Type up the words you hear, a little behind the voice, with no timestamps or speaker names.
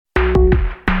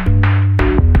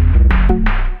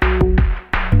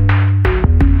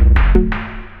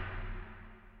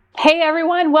Hey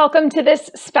everyone, welcome to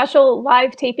this special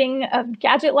live taping of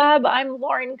Gadget Lab. I'm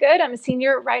Lauren Good. I'm a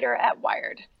senior writer at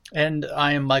Wired. And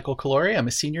I am Michael Calori. I'm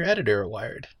a senior editor at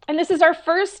Wired. And this is our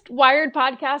first Wired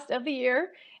podcast of the year.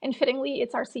 And fittingly,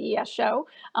 it's our CES show.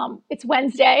 It's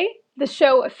Wednesday. The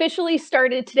show officially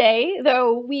started today,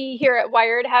 though we here at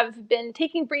Wired have been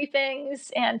taking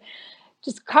briefings and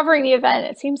just covering the event.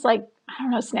 It seems like, I don't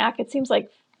know, Snack, it seems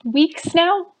like weeks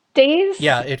now, days,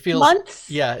 Yeah, it feels months.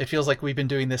 yeah, it feels like we've been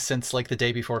doing this since like the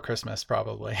day before Christmas,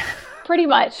 probably. Pretty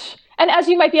much. And as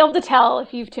you might be able to tell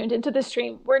if you've tuned into the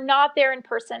stream, we're not there in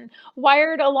person.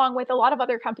 Wired, along with a lot of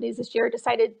other companies this year,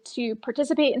 decided to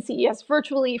participate in CES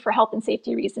virtually for health and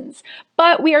safety reasons.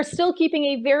 But we are still keeping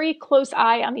a very close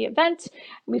eye on the event.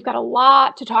 We've got a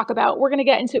lot to talk about. We're going to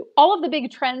get into all of the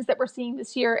big trends that we're seeing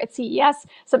this year at CES,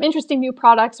 some interesting new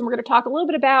products, and we're going to talk a little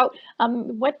bit about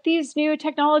what these new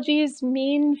technologies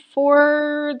mean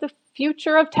for the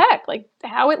future of tech, like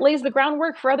how it lays the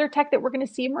groundwork for other tech that we're going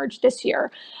to see emerge this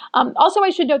year. Also, I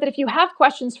should note that if you have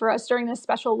questions for us during this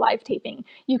special live taping,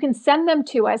 you can send them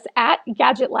to us at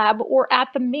Gadget Lab or at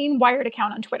the main Wired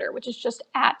account on Twitter, which is just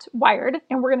at Wired.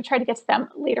 And we're going to try to get to them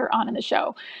later on in the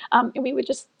show. And we would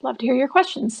just love to hear your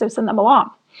questions, so send them along.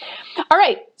 All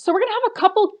right, so we're going to have a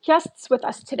couple guests with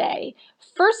us today.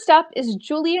 First up is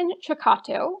Julian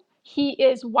Ceccato. He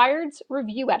is Wired's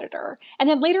review editor. And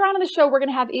then later on in the show, we're going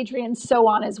to have Adrian So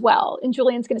on as well. And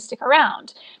Julian's going to stick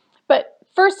around. But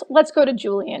first, let's go to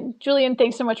Julian. Julian,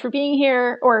 thanks so much for being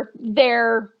here or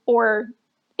there or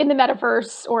in the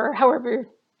metaverse or however,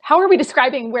 how are we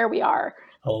describing where we are?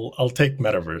 I'll take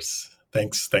metaverse.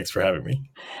 Thanks for having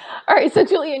me. All right, so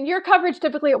Julian, your coverage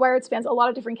typically at Wired spans a lot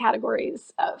of different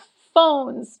categories of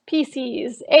phones,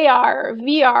 PCs, AR,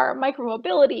 VR,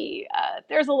 micromobility.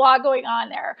 There's a lot going on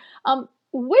there.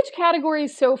 Which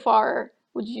categories so far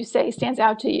would you say stands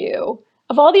out to you?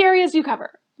 Of all the areas you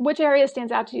cover, which area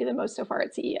stands out to you the most so far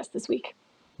at CES this week?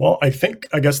 Well, I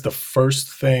guess the first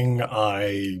thing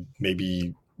that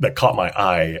caught my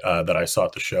eye that I saw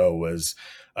at the show was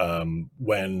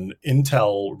when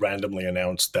Intel randomly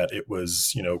announced that it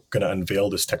was, going to unveil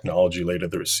this technology later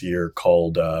this year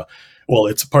called,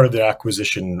 it's a part of the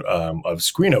acquisition of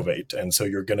Screenovate. And so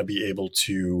you're going to be able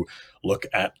to look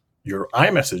at your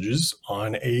iMessages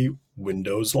on a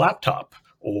Windows laptop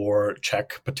or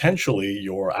check potentially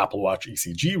your Apple Watch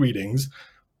ECG readings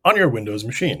on your Windows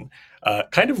machine.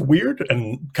 Kind of weird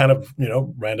and kind of,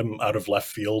 random out of left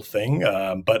field thing,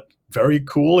 but very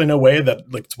cool in a way that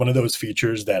like it's one of those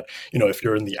features that, if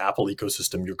you're in the Apple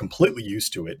ecosystem, you're completely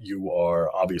used to it. You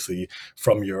are obviously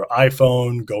from your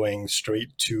iPhone going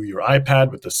straight to your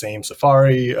iPad with the same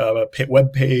Safari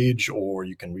web page, or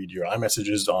you can read your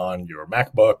iMessages on your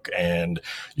MacBook, and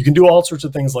you can do all sorts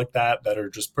of things like that are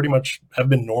just pretty much have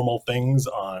been normal things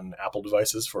on Apple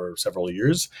devices for several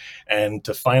years. And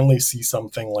to finally see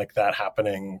something like that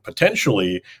happening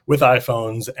potentially with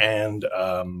iPhones and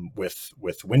with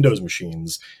Windows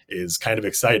machines is kind of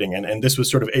exciting. And this was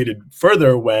sort of aided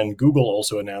further when Google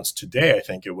also announced today, I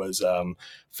think it was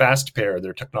FastPair,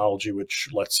 their technology, which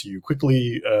lets you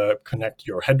quickly connect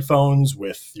your headphones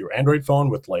with your Android phone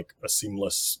with like a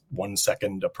seamless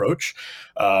 1-second approach.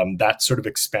 That's sort of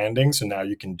expanding. So now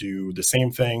you can do the same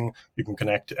thing. You can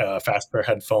connect FastPair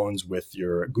headphones with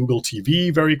your Google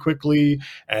TV very quickly.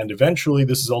 And eventually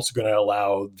this is also going to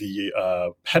allow the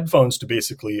headphones to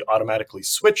basically automatically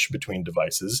switch between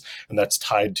devices. And that's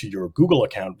tied to your Google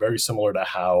account, very similar to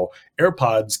how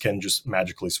AirPods can just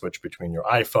magically switch between your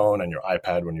iPhone and your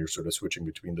iPad when you're sort of switching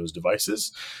between those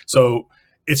devices. So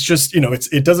it's just,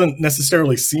 it doesn't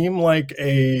necessarily seem like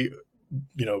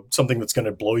something that's going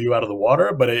to blow you out of the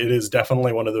water, but it is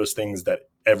definitely one of those things that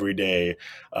every day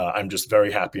I'm just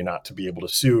very happy not to be able to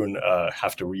soon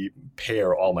have to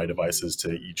repair all my devices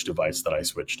to each device that I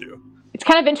switch to. It's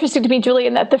kind of interesting to me,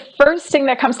 Julian, that the first thing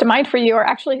that comes to mind for you are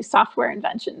actually software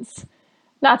inventions,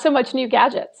 not so much new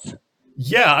gadgets.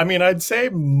 Yeah, I mean, I'd say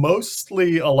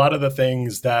mostly a lot of the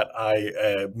things that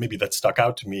maybe that stuck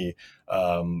out to me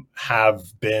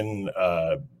have been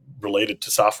related to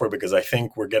software, because I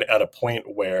think we're getting at a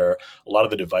point where a lot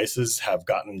of the devices have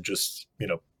gotten just,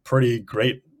 pretty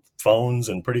great phones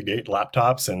and pretty great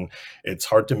laptops, and it's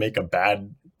hard to make a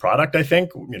bad product, I think,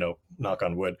 knock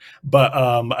on wood. But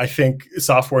I think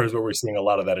software is where we're seeing a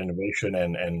lot of that innovation.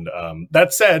 And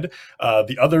that said,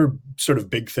 the other sort of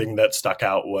big thing that stuck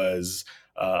out was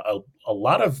a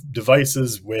lot of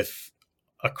devices with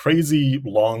a crazy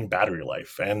long battery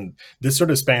life. And this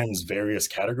sort of spans various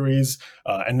categories,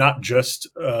 and not just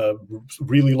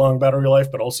really long battery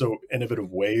life, but also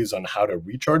innovative ways on how to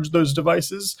recharge those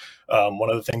devices. One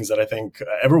of the things that I think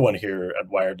everyone here at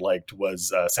Wired liked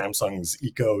was Samsung's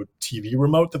Eco TV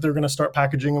remote that they're going to start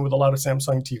packaging with a lot of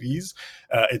Samsung TVs.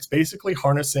 It's basically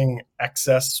harnessing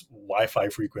excess Wi-Fi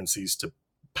frequencies to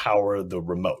power the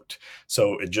remote.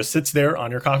 So it just sits there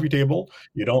on your coffee table.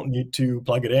 You don't need to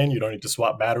plug it in. You don't need to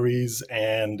swap batteries,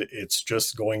 and it's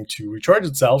just going to recharge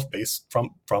itself based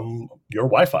from your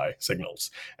Wi-Fi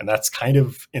signals. And that's kind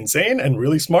of insane and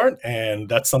really smart. And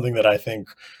that's something that I think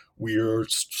we're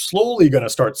slowly going to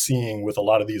start seeing with a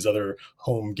lot of these other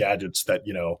home gadgets that,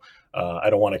 I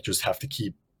don't want to just have to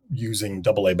keep using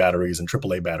AA batteries and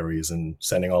AAA batteries and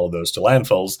sending all of those to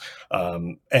landfills.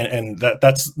 And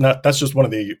that's just one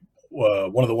of the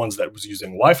ones that was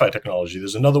using Wi-Fi technology.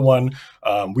 There's another one.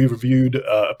 We reviewed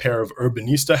a pair of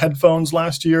Urbanista headphones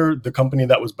last year. The company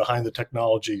that was behind the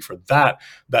technology for that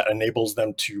enables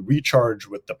them to recharge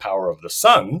with the power of the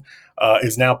sun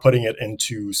is now putting it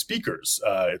into speakers.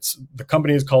 The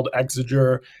company is called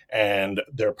Exeger, and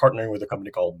they're partnering with a company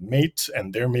called Mate,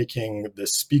 and they're making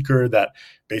this speaker that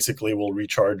basically will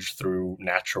recharge through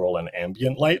natural and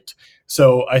ambient light.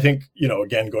 So I think,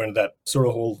 again, going to that sort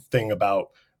of whole thing about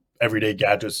everyday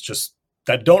gadgets just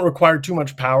that don't require too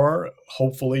much power.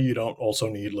 Hopefully you don't also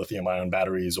need lithium ion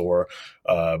batteries or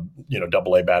AA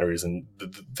batteries and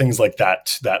things like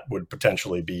that would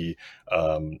potentially be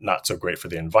not so great for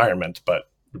the environment,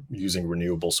 but using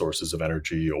renewable sources of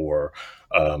energy or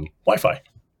Wi-Fi.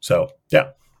 So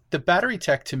yeah, the battery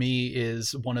tech to me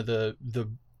is one of the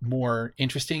more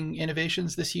interesting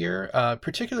innovations this year,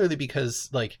 particularly because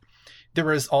there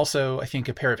was also, I think,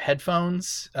 a pair of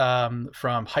headphones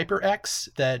from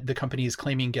HyperX that the company is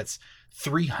claiming gets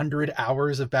 300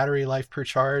 hours of battery life per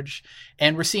charge.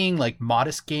 And we're seeing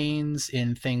modest gains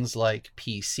in things like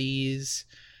PCs,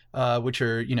 which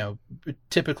are,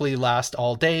 typically last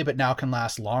all day, but now can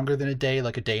last longer than a day,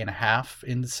 like a day and a half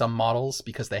in some models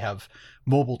because they have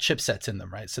mobile chipsets in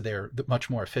them, right? So they're much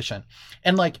more efficient.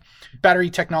 And battery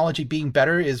technology being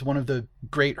better is one of the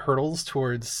great hurdles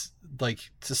towards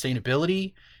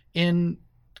sustainability in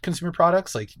consumer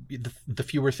products. The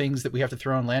fewer things that we have to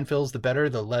throw in landfills, the better.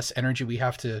 The less energy we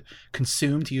have to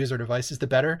consume to use our devices, the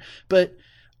better. But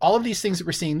all of these things that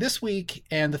we're seeing this week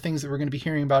and the things that we're going to be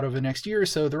hearing about over the next year or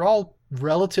so, they're all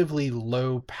relatively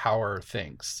low power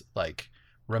things like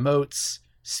remotes,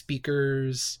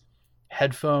 speakers,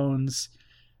 headphones,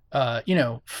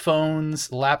 phones,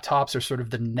 laptops are sort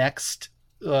of the next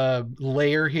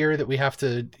layer here that we have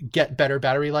to get better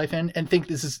battery life in, and think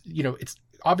this is, it's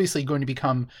obviously going to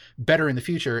become better in the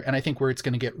future. And I think where it's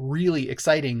going to get really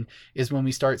exciting is when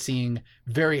we start seeing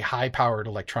very high powered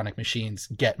electronic machines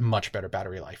get much better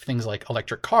battery life. Things like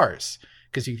electric cars,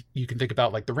 because you can think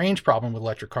about the range problem with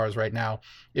electric cars right now.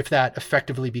 If that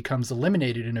effectively becomes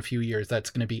eliminated in a few years, that's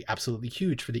going to be absolutely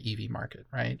huge for the EV market,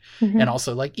 right? Mm-hmm. And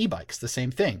also e-bikes, the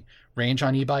same thing. Range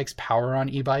on e-bikes, power on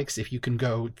e-bikes. If you can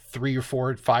go 3 or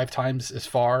 4, 5 times as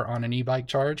far on an e-bike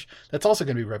charge, that's also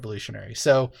going to be revolutionary.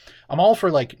 So I'm all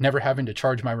for never having to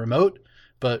charge my remote,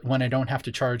 but when I don't have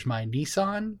to charge my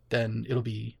Nissan, then it'll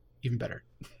be even better.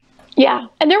 Yeah.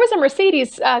 And there was a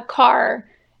Mercedes car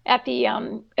at the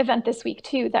event this week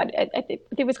too, that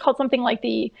it was called something like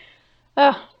the,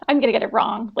 I'm going to get it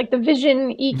wrong, the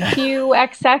Vision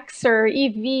EQXX or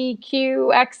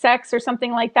EVQXX or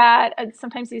something like that.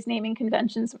 Sometimes these naming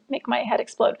conventions make my head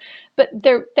explode. But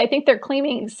I think they're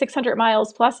claiming 600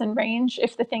 miles plus in range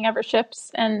if the thing ever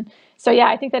ships. And so, yeah,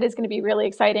 I think that is going to be really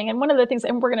exciting. And one of the things,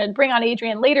 and we're going to bring on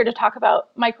Adrienne later to talk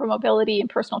about micromobility and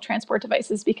personal transport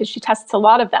devices because she tests a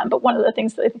lot of them. But one of the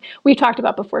things that we've talked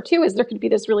about before too is there could be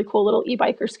this really cool little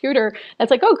e-bike or scooter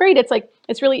that's oh, great.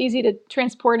 It's really easy to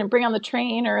transport and bring on the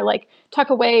train or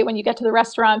tuck away when you get to the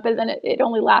restaurant, but then it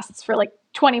only lasts for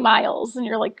 20 miles. And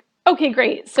you're okay,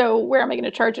 great. So where am I going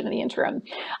to charge it in the interim?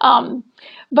 So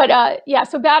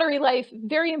battery life,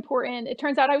 very important. It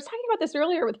turns out, I was talking about this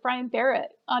earlier with Brian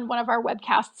Barrett on one of our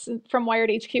webcasts from Wired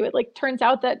HQ. It turns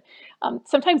out that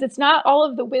sometimes it's not all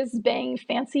of the whiz bang,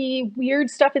 fancy,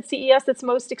 weird stuff at CES that's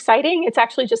most exciting. It's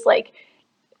actually just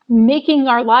making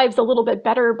our lives a little bit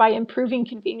better by improving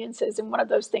conveniences. And one of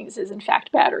those things is, in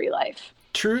fact, battery life.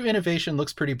 True innovation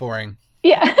looks pretty boring.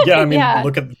 Yeah. Yeah, I mean,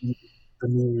 look at the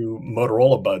new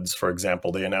Motorola Buds, for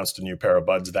example. They announced a new pair of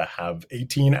buds that have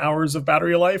 18 hours of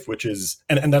battery life, which is,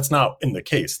 and that's not in the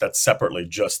case. That's separately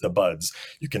just the buds.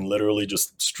 You can literally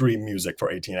just stream music for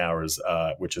 18 hours,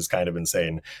 which is kind of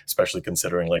insane, especially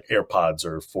considering AirPods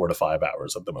are 4 to 5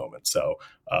 hours at the moment. So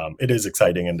it is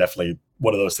exciting and definitely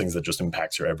one of those things that just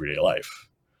impacts your everyday life.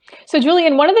 So,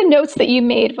 Julian, one of the notes that you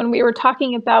made when we were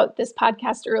talking about this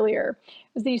podcast earlier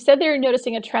was that you said that you're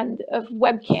noticing a trend of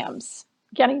webcams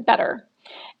getting better.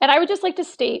 And I would just like to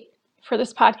state for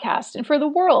this podcast and for the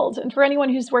world and for anyone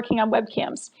who's working on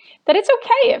webcams that it's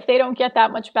okay if they don't get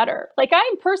that much better. Like,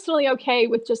 I'm personally okay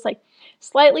with just like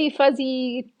slightly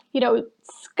fuzzy,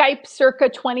 Skype circa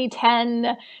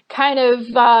 2010 kind of,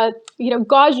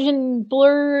 Gaussian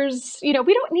blurs. We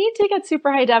don't need to get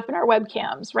super high def in our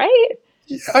webcams, right?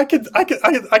 Yeah, I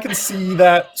can see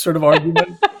that sort of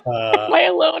argument. Am I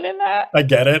alone in that? I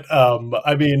get it.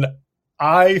 I mean,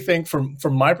 I think from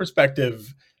my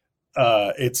perspective,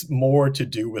 it's more to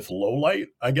do with low light,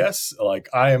 I guess. Like,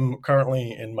 I am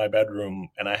currently in my bedroom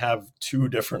and I have two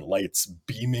different lights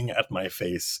beaming at my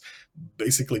face,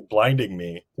 basically blinding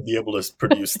me to be able to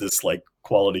produce this like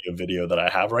quality of video that I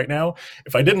have right now.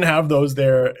 If I didn't have those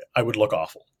there, I would look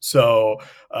awful. So,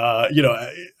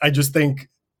 I just think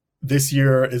this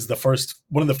year is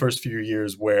one of the first few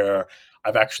years where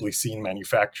I've actually seen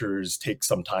manufacturers take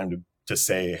some time to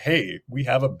say, hey, we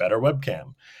have a better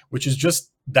webcam, which is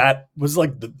just, that was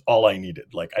like all I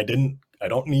needed. Like, I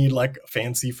don't need like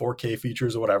fancy 4K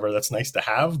features or whatever. That's nice to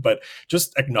have, but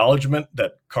just acknowledgement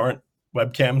that current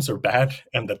webcams are bad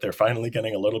and that they're finally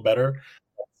getting a little better.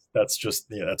 That's just,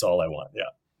 that's all I want. Yeah.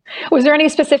 Was there any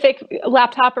specific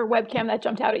laptop or webcam that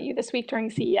jumped out at you this week during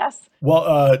CES?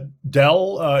 Well,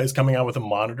 Dell is coming out with a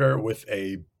monitor with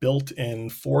a built-in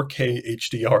 4K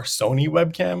HDR Sony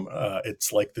webcam.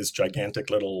 It's like this gigantic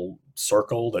little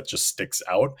circle that just sticks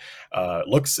out.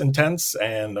 Looks intense,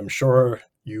 and I'm sure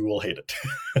you will hate it.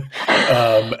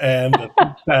 And the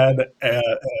ThinkPad,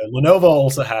 Lenovo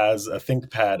also has a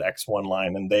ThinkPad X1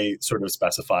 line, and they sort of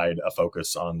specified a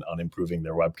focus on improving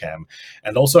their webcam.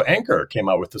 And also Anker came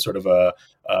out with a sort of a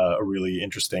really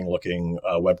interesting looking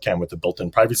webcam with a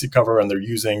built-in privacy cover, and they're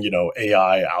using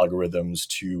AI algorithms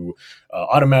to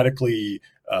automatically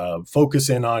focus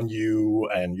in on you,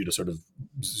 and you to sort of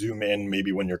zoom in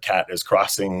maybe when your cat is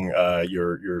crossing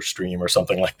your stream or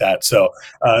something like that. So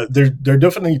they're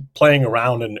definitely playing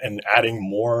around and adding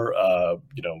more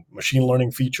machine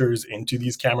learning features into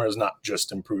these cameras, not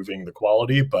just improving the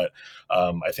quality, but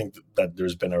I think that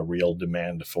there's been a real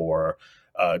demand for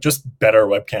just better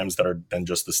webcams that are than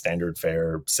just the standard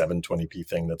fare 720p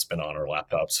thing that's been on our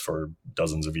laptops for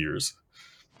dozens of years.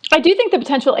 I do think the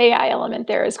potential AI element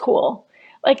there is cool.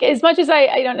 Like, as much as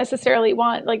I don't necessarily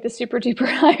want like the super duper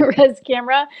high res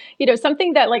camera,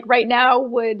 something that like right now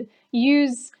would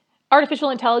use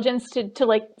artificial intelligence to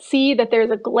like see that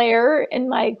there's a glare in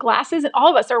my glasses, and all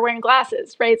of us are wearing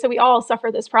glasses, right? So we all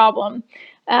suffer this problem.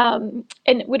 And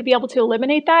would be able to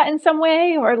eliminate that in some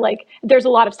way, or like there's a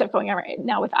lot of stuff going on right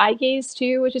now with eye gaze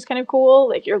too, which is kind of cool.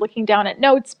 Like, you're looking down at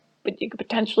notes, but you could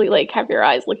potentially like have your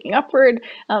eyes looking upward.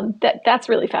 That's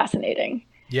really fascinating.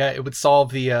 Yeah, it would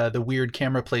solve the weird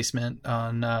camera placement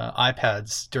on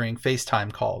iPads during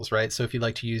FaceTime calls, right? So if you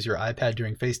like to use your iPad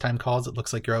during FaceTime calls, it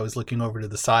looks like you're always looking over to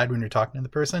the side when you're talking to the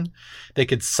person. They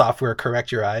could software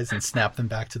correct your eyes and snap them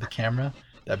back to the camera.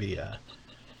 That'd be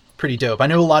pretty dope. I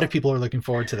know a lot of people are looking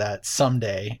forward to that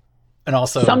someday, and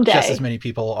also just as many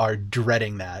people are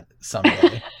dreading that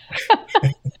someday.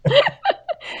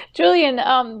 Julian,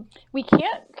 we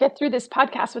can't get through this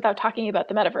podcast without talking about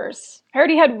the metaverse. I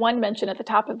already had one mention at the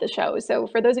top of the show. So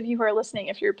for those of you who are listening,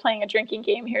 if you're playing a drinking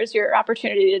game, here's your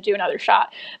opportunity to do another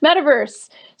shot. Metaverse.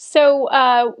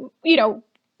 So,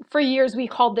 for years we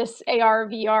called this AR,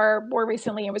 VR. More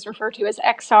recently, it was referred to as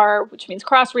XR, which means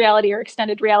cross reality or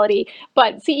extended reality.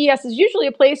 But CES is usually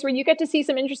a place where you get to see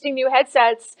some interesting new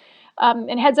headsets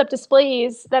and heads-up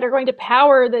displays that are going to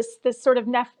power this sort of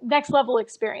next level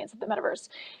experience of the metaverse.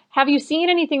 Have you seen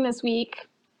anything this week?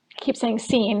 I keep saying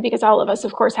seen because all of us,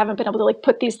 of course, haven't been able to like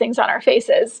put these things on our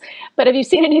faces. But have you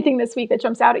seen anything this week that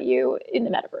jumps out at you in the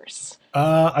metaverse?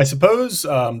 I suppose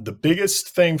the biggest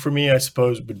thing for me,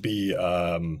 would be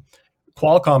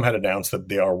Qualcomm had announced that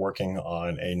they are working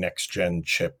on a next-gen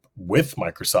chip with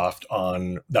Microsoft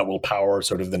that will power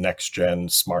sort of the next-gen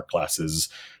smart glasses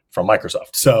from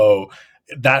Microsoft. So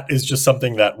that is just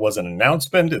something that was an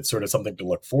announcement. It's sort of something to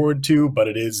look forward to, but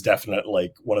it is definitely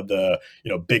like one of the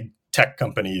big tech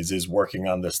companies is working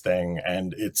on this thing,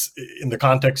 and it's in the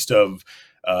context of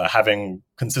having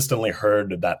consistently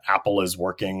heard that Apple is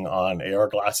working on AR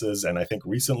glasses, and I think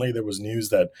recently there was news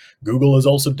that Google is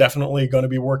also definitely going to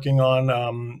be working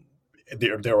on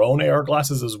their own AR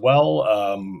glasses as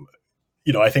well.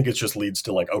 I think it just leads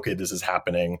to like, okay, this is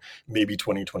happening. Maybe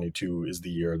 2022 is the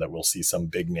year that we'll see some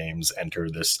big names enter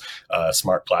this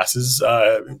smart glasses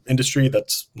industry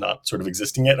that's not sort of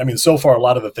existing yet. I mean, so far, a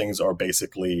lot of the things are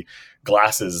basically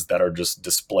glasses that are just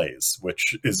displays,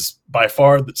 which is by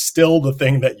far still the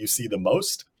thing that you see the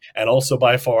most. And also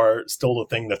by far still the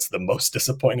thing that's the most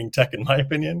disappointing tech, in my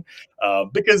opinion,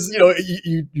 because,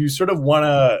 you sort of want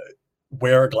to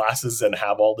wear glasses and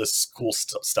have all this cool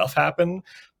stuff happen.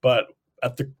 But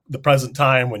at the present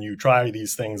time, when you try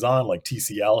these things on, like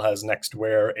TCL has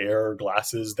NextWear Air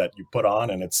glasses that you put on,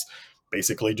 and it's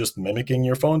basically just mimicking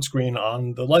your phone screen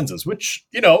on the lenses, which,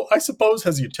 I suppose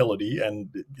has utility and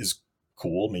is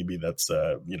cool. Maybe that's,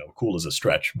 cool as a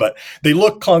stretch, but they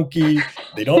look clunky.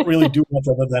 They don't really do much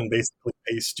other than basically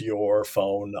paste your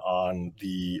phone on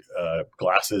the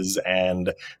glasses,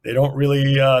 and they don't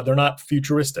really, they're not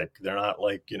futuristic. They're not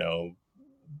like,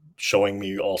 showing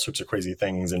me all sorts of crazy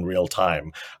things in real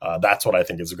time. That's what I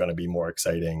think is going to be more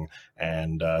exciting.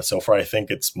 And so far, I think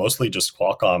it's mostly just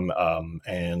Qualcomm.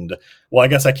 And well, I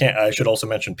guess I should also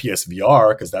mention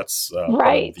PSVR, because that's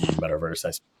right. Part of the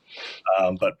metaverse.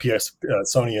 But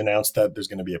Sony announced that there's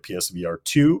going to be a PSVR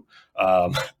 2.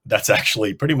 That's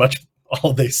actually pretty much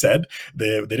all they said.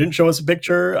 They didn't show us a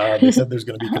picture. They said there's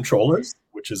going to be controllers,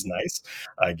 which is nice,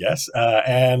 I guess.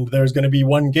 And there's going to be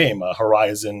one game,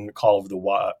 Horizon Call of the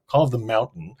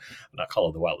Mountain, not Call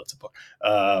of the Wild, that's a book.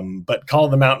 But Call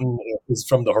of the Mountain is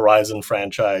from the Horizon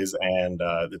franchise, and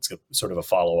it's sort of a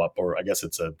follow-up, or I guess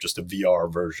it's just a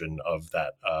VR version of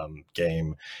that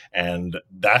game. And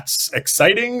that's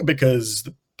exciting because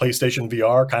the PlayStation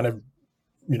VR kind of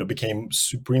became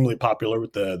supremely popular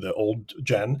with the old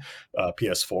gen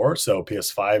PS4. So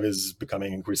PS5 is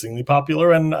becoming increasingly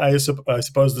popular, and I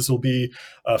suppose this will be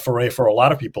a foray for a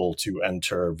lot of people to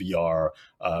enter VR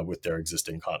with their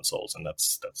existing consoles, and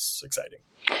that's exciting.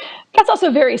 That's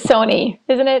also very Sony,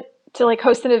 isn't it? To like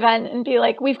host an event and be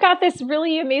like, we've got this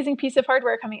really amazing piece of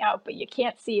hardware coming out, but you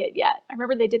can't see it yet. I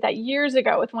remember they did that years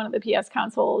ago with one of the PS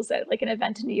consoles at like an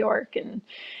event in New York, and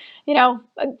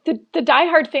the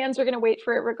diehard fans are going to wait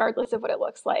for it regardless of what it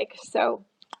looks like. So,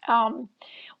 well,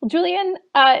 Julian,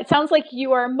 it sounds like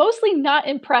you are mostly not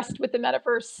impressed with the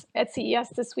metaverse at CES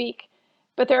this week,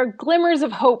 but there are glimmers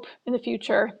of hope in the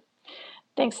future,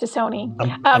 thanks to Sony.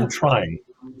 I'm trying.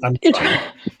 I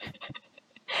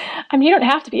mean, you don't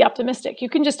have to be optimistic. You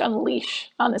can just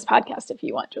unleash on this podcast if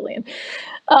you want, Julian.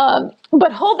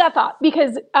 But hold that thought,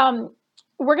 because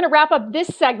we're going to wrap up this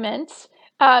segment.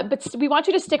 But we want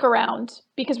you to stick around,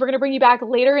 because we're going to bring you back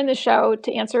later in the show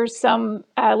to answer some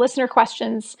listener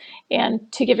questions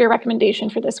and to give your recommendation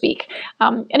for this week.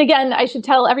 And again, I should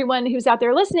tell everyone who's out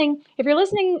there listening, if you're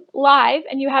listening live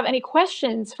and you have any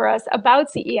questions for us about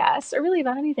CES, or really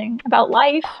about anything, about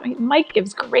life, I mean, Mike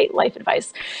gives great life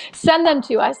advice, send them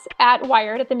to us at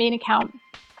Wired at the main account,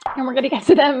 and we're going to get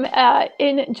to them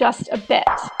in just a bit.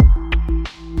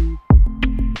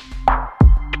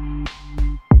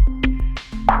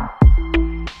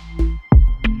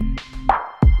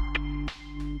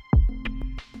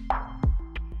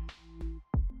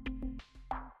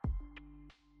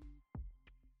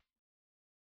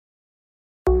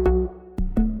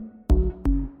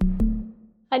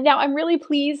 And now I'm really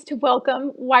pleased to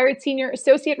welcome Wired Senior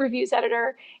Associate Reviews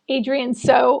Editor, Adrienne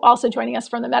So, also joining us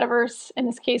from the Metaverse, in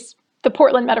this case, the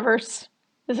Portland Metaverse.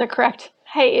 Is that correct?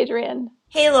 Hey, Adrienne.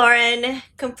 Hey, Lauren.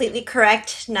 Completely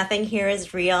correct. Nothing here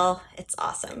is real. It's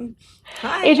awesome.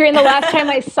 Hi. Adrienne, the last time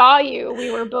I saw you,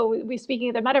 speaking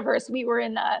of the Metaverse, we were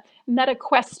in Meta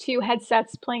Quest 2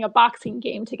 headsets playing a boxing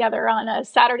game together on a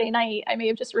Saturday night. I may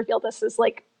have just revealed this as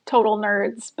like total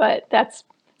nerds, but it's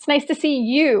nice to see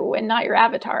you and not your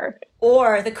avatar.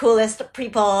 Or the coolest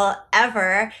people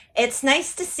ever. It's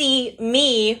nice to see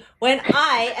me when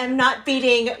I am not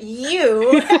beating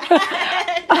you. It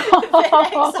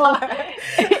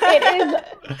is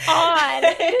on.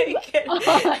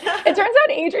 It turns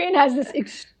out Adrienne has this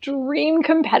extreme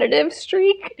competitive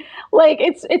streak. Like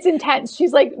it's intense.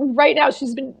 She's like, right now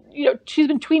she's been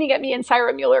tweeting at me and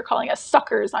Syra Mueller calling us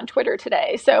suckers on Twitter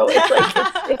today. So it's like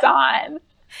it's on.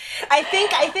 I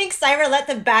think Syra let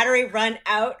the battery run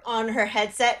out on her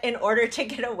headset in order to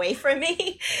get away from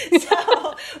me.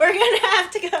 So we're gonna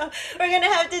have to do a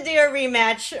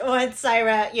rematch once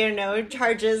Syra,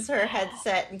 charges her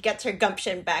headset and gets her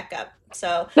gumption back up.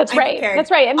 So that's right. Prepared.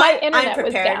 That's right. And my internet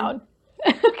was down.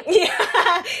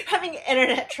 Yeah, having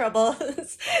internet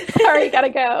troubles. Sorry, gotta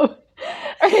go.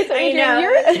 Okay, so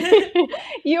Adrienne,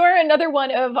 you're another one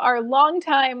of our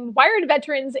longtime Wired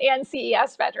veterans and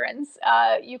CES veterans.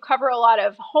 You cover a lot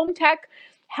of home tech,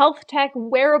 health tech,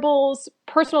 wearables,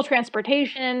 personal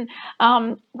transportation.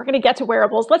 We're going to get to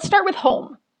wearables. Let's start with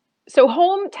home. So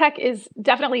home tech is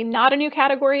definitely not a new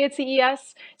category at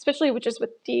CES, especially with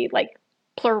the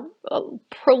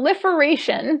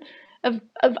proliferation of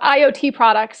IoT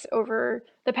products over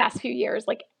the past few years,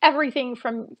 like everything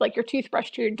from like your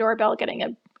toothbrush to your doorbell getting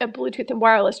a Bluetooth and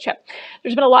wireless chip.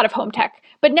 There's been a lot of home tech,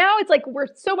 but now it's like we're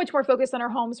so much more focused on our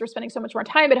homes. We're spending so much more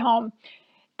time at home.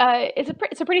 It's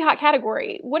a pretty hot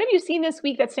category. What have you seen this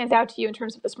week that stands out to you in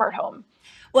terms of the smart home?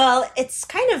 Well, it's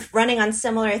kind of running on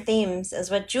similar themes as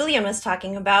what Julian was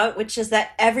talking about, which is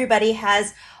that everybody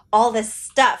has all this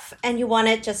stuff and you want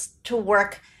it just to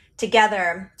work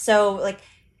together. So like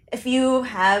if you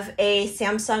have a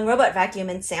Samsung robot vacuum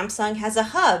and Samsung has a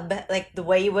hub, like the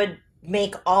way you would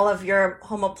make all of your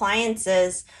home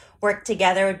appliances work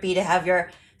together would be to have your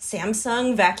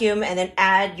Samsung vacuum and then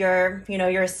add your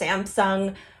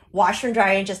Samsung washer and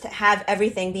dryer and just have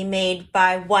everything be made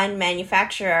by one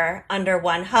manufacturer under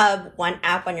one hub, one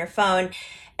app on your phone.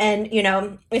 And,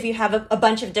 if you have a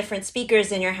bunch of different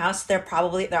speakers in your house, they're all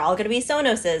going to be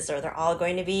Sonoses, or they're all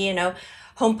going to be,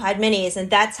 HomePod minis. And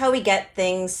that's how we get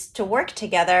things to work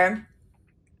together,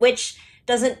 which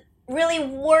doesn't really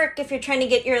work if you're trying to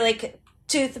get your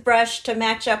toothbrush to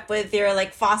match up with your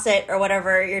faucet or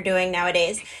whatever you're doing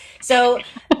nowadays. So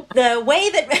the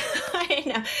way that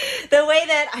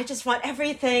I just want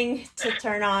everything to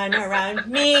turn on around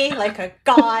me like a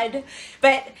god.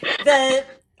 But the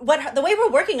way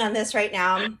we're working on this right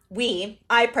now,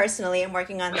 I personally am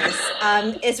working on this,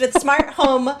 is with smart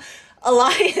home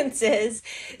alliances.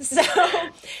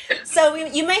 So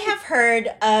you may have heard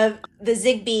of the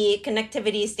Zigbee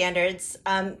connectivity standards.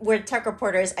 We're tech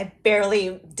reporters. I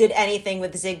barely did anything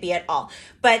with Zigbee at all.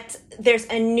 But there's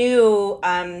a new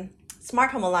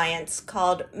smart home alliance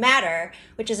called Matter,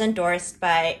 which is endorsed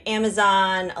by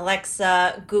Amazon,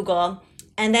 Alexa, Google.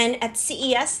 And then at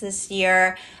CES this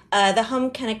year, the Home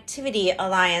Connectivity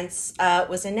Alliance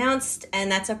was announced,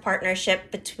 and that's a partnership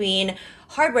between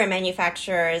hardware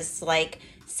manufacturers like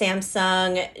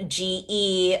Samsung,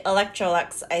 GE,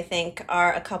 Electrolux, I think,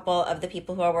 are a couple of the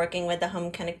people who are working with the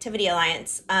Home Connectivity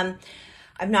Alliance. I'm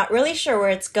not really sure where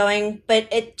it's going, but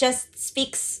it just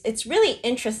it's really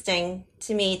interesting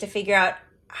to me to figure out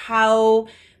how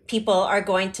people are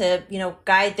going to,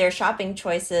 guide their shopping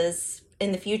choices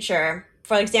in the future.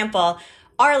 For example,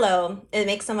 Arlo, it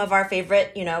makes some of our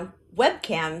favorite,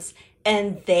 webcams,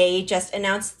 and they just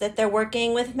announced that they're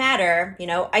working with Matter.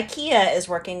 IKEA is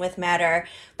working with Matter,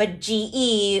 but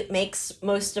GE makes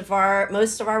most of our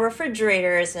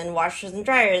refrigerators and washers and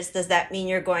dryers. Does that mean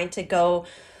you're going to go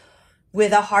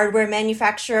with a hardware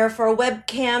manufacturer for a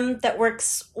webcam that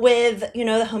works with,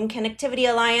 the Home Connectivity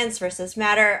Alliance versus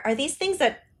Matter? Are these things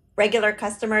that regular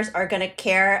customers are going to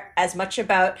care as much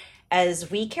about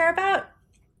as we care about?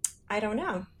 I don't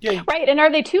know. Yeah. Right. And are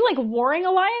they two warring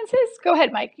alliances? Go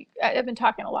ahead, Mike. I've been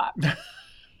talking a lot.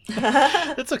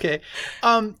 That's okay.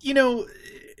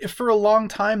 For a long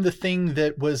time, the thing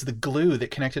that was the glue that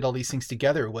connected all these things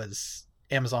together was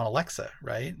Amazon Alexa,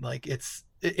 right?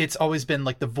 It's always been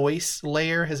the voice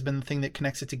layer has been the thing that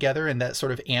connects it together, and that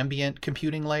sort of ambient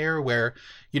computing layer where,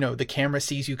 the camera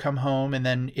sees you come home and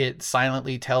then it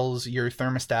silently tells your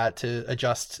thermostat to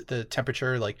adjust the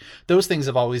temperature. Those things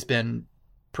have always been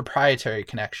proprietary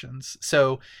connections.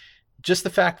 So just the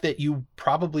fact that you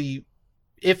probably,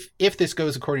 if this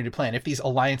goes according to plan, if these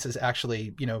alliances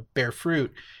actually, bear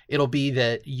fruit, it'll be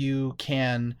that you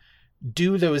can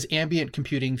do those ambient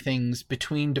computing things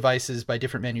between devices by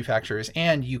different manufacturers,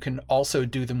 and you can also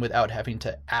do them without having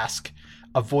to ask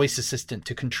a voice assistant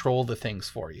to control the things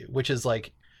for you, which is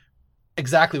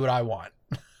exactly what I want.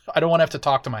 I don't want to have to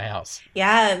talk to my house.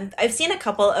 Yeah, I've seen a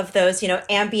couple of those,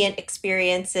 ambient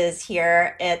experiences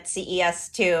here at CES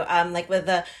too, with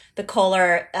the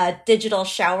Kohler digital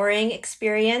showering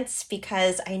experience,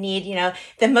 because I need,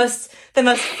 the most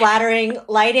flattering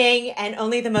lighting and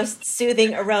only the most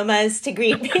soothing aromas to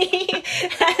greet me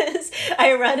as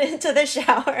I run into the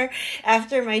shower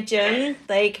after my gym.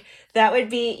 That would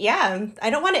be, yeah.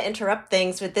 I don't want to interrupt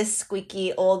things with this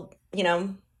squeaky old,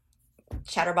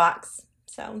 chatterbox.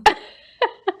 So,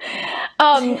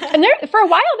 and there for a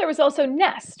while there was also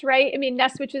Nest, right? I mean,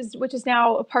 Nest, which is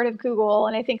now a part of Google,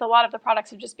 and I think a lot of the products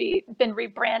have just been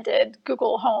rebranded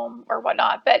Google Home or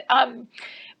whatnot.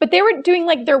 But they were doing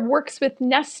their Works with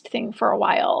Nest thing for a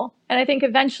while, and I think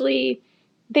eventually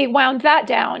they wound that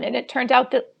down, and it turned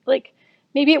out that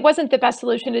maybe it wasn't the best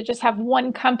solution to just have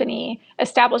one company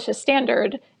establish a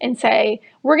standard and say,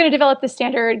 we're going to develop the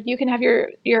standard. You can have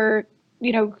your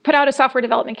put out a software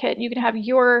development kit. You can have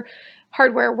your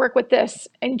hardware work with this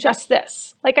and just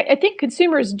this. Like, I think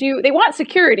consumers they want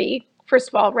security, first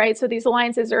of all, right? So these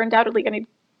alliances are undoubtedly going to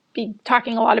be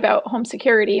talking a lot about home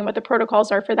security and what the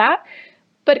protocols are for that.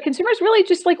 But consumers really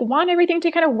just like want everything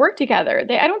to kind of work together.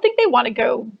 I don't think they want to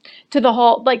go to the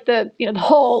hall, like the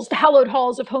hallowed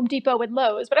halls of Home Depot and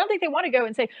Lowe's. But I don't think they want to go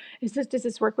and say, does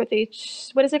this work with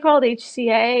what is it called?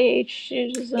 HCA?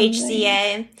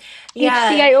 HCA.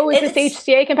 Yeah. HCA, oh, is this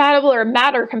HCA compatible or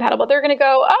Matter compatible? They're going to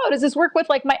go, oh, does this work with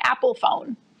like my Apple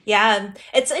phone? Yeah,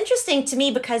 it's interesting to me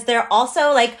because there are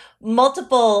also like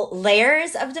multiple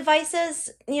layers of devices,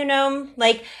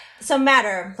 like so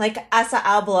Matter, like Assa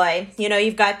Abloy,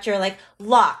 you've got your like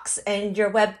locks and your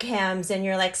webcams and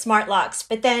your like smart locks,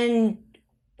 but then,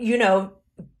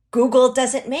 Google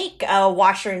doesn't make a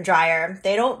washer and dryer.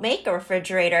 They don't make a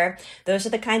refrigerator. Those are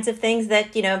the kinds of things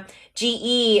that,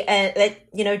 GE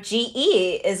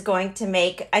is going to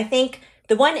make. I think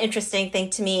the one interesting thing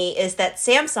to me is that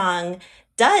Samsung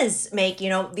does make,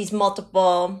 these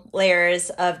multiple layers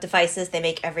of devices. They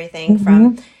make everything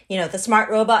from, the smart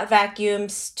robot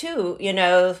vacuums to,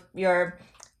 your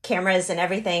cameras and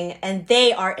everything. And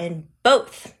they are in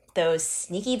both those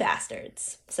sneaky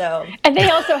bastards. And they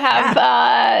also have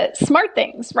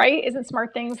SmartThings, right? Isn't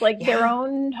SmartThings like their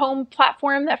own home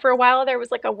platform that for a while there was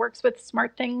like a Works with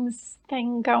SmartThings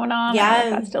thing going on? Yeah. I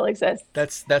don't know if that still exists.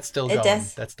 That's still going.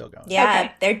 That's still going. Yeah,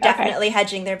 okay. They're definitely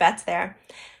hedging their bets there.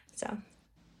 So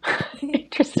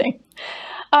interesting.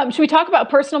 Should we talk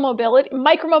about personal mobility,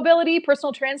 micromobility,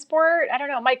 personal transport? I don't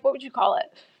know, Mike, what would you call it?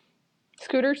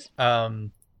 Scooters?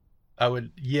 I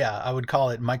would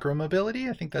call it micromobility.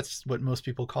 I think that's what most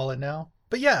people call it now.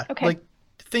 But yeah, like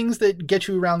things that get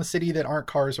you around the city that aren't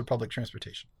cars or public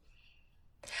transportation.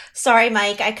 Sorry,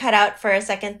 Mike, I cut out for a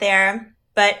second there,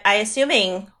 but I'm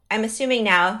assuming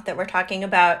now that we're talking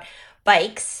about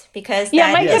bikes because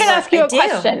Mike didn't ask you a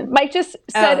question. Mike just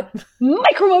said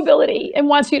micromobility and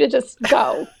wants you to just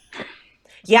go.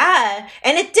 Yeah,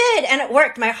 and it did, and it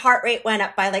worked. My heart rate went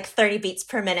up by like 30 beats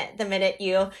per minute the minute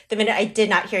I did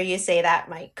not hear you say that,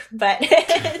 Mike. But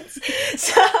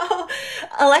so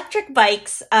electric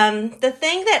bikes, the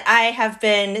thing that I have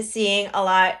been seeing a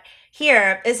lot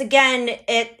here is, again,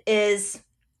 it is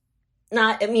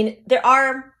not, there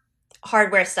are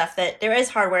hardware there is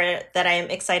hardware that I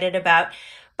am excited about.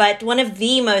 But one of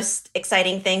the most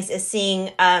exciting things is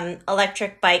seeing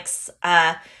electric bikes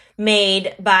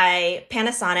made by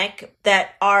Panasonic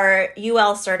that are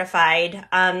UL certified.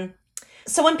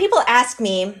 So when people ask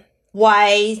me,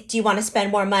 why do you want to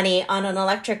spend more money on an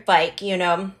electric bike?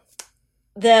 The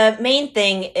main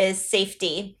thing is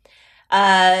safety.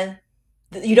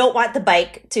 You don't want the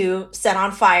bike to set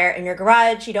on fire in your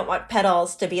garage. You don't want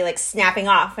pedals to be like snapping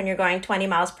off when you're going 20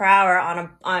 miles per hour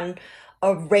on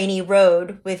a rainy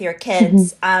road with your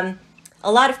kids. A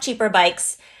lot of cheaper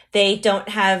bikes, they don't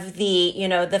have the,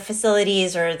 the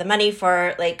facilities or the money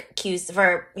for like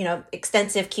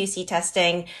extensive QC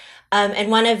testing.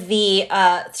 And one of the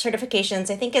certifications,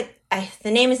 I think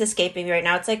the name is escaping me right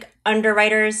now. It's like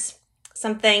Underwriters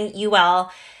something UL.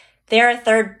 They're a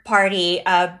third-party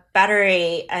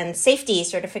battery and safety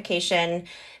certification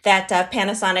that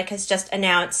Panasonic has just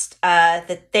announced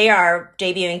that they are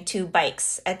debuting 2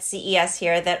 bikes at CES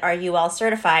here that are UL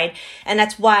certified. And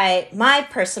that's why my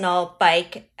personal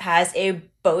bike has a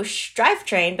Bosch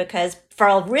drivetrain, because for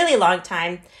a really long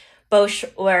time, Bosch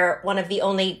were one of the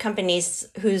only companies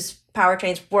whose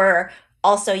powertrains were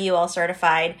also UL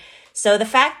certified. So the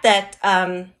fact that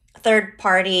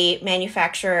third-party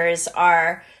manufacturers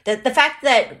the fact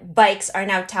that bikes are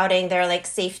now touting their like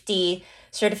safety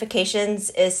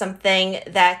certifications is something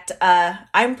that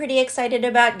I'm pretty excited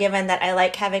about, given that I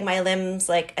like having my limbs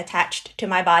like attached to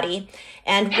my body.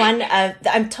 And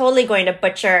I'm totally going to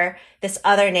butcher this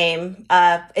other name.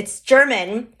 It's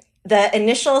German. The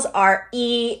initials are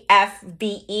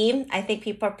EFBE. I think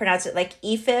people pronounce it like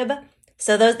EFIB.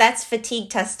 So that's fatigue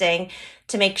testing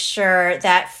to make sure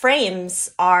that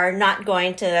frames are not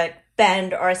going to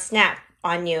bend or snap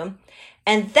on you.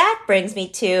 And that brings me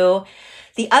to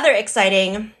the other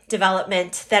exciting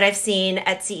development that I've seen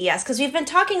at CES, because we've been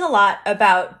talking a lot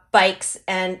about bikes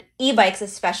and e-bikes,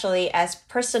 especially as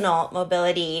personal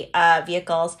mobility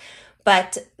vehicles,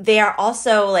 but they are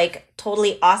also like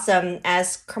totally awesome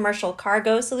as commercial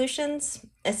cargo solutions,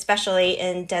 especially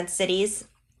in dense cities.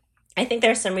 I think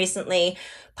there's some recently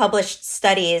published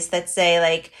studies that say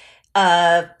like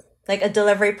a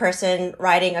delivery person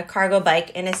riding a cargo bike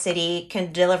in a city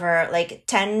can deliver like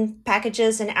 10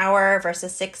 packages an hour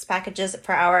versus 6 packages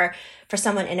per hour for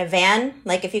someone in a van.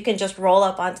 Like if you can just roll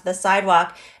up onto the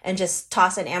sidewalk and just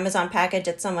toss an Amazon package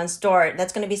at someone's door,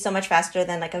 that's going to be so much faster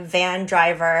than like a van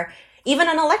driver even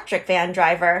an electric van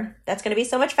driver. That's going to be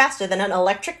so much faster than an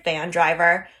electric van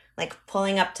driver, like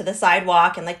pulling up to the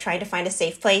sidewalk and like trying to find a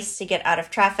safe place to get out of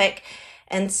traffic.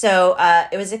 And so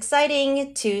it was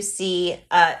exciting to see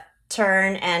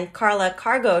Tern and Carla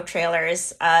cargo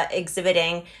trailers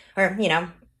exhibiting, or, you know,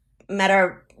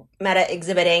 Meta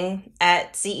exhibiting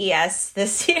at CES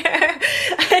this year.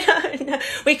 I don't know.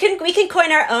 We can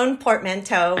coin our own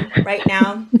portmanteau right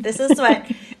now.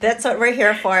 That's what we're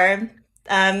here for.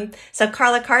 So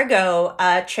Carla Cargo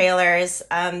trailers,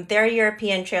 they're a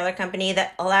European trailer company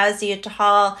that allows you to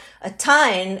haul a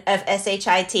ton of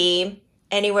SHIT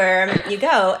anywhere you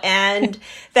go. And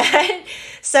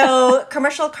so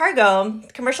commercial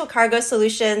cargo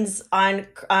solutions on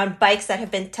bikes that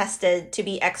have been tested to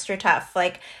be extra tough.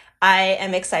 Like, I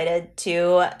am excited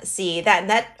to see that. And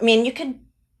that, I mean, you could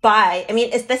buy, I mean,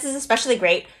 this is especially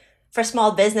great for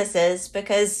small businesses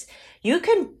because you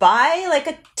can buy like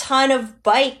a ton of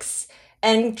bikes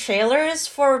and trailers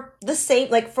for the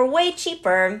same, like for way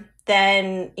cheaper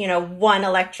than, you know, one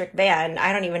electric van.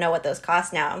 I don't even know what those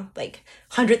cost now, like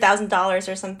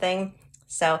 $100,000 or something.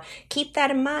 So keep that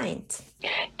in mind.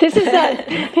 This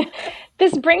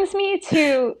brings me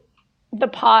to the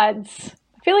pods.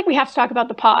 I feel like we have to talk about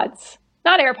the pods,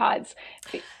 not AirPods.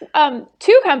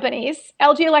 Two companies,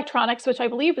 LG Electronics, which I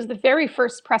believe was the very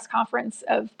first press conference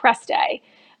of Press Day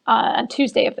on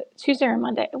Tuesday or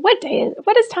Monday. What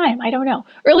is time? I don't know.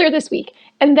 Earlier this week.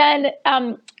 And then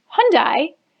Hyundai,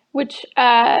 which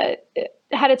had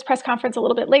its press conference a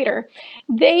little bit later.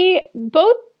 They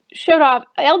both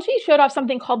LG showed off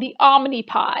something called the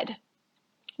Omnipod,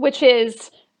 which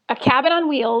is a cabin on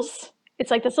wheels.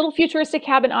 It's like this little futuristic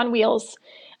cabin on wheels.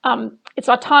 It's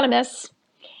autonomous.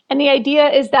 And the idea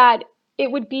is that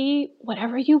it would be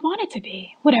whatever you want it to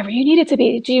be, whatever you need it to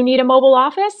be. Do you need a mobile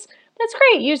office? That's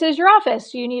great. Use it as your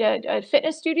office. Do you need a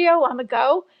fitness studio on the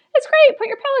go? That's great. Put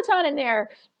your Peloton in there.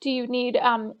 Do you need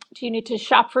to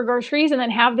shop for groceries and then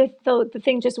have the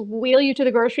thing just wheel you to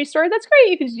the grocery store? That's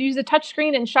great. You can use a touch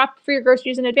screen and shop for your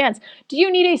groceries in advance. Do you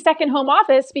need a second home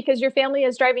office because your family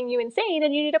is driving you insane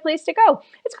and you need a place to go?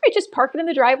 It's great. Just park it in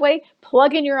the driveway,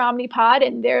 plug in your Omnipod,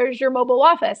 and there's your mobile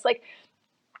office. Like,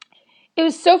 it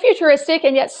was so futuristic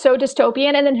and yet so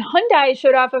dystopian. And then Hyundai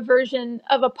showed off a version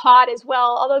of a pod as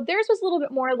well, although theirs was a little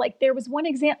bit more like, there was one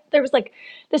example, there was like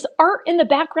this art in the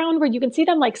background where you can see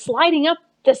them like sliding up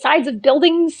the sides of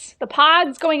buildings, the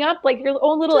pods going up, like your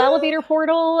own little elevator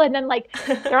portal, and then like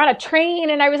they're on a train.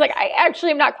 And I was like, I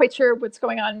actually am not quite sure what's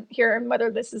going on here and whether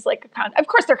this is like of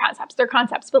course they're concepts,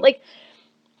 but like,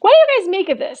 what do you guys make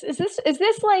of this? Is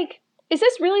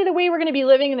this really the way we're going to be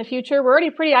living in the future? We're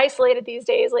already pretty isolated these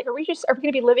days. Like, are we going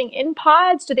to be living in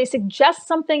pods? Do they suggest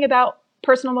something about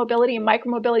personal mobility and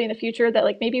micromobility in the future that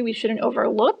like maybe we shouldn't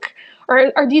overlook?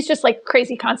 Or are these just like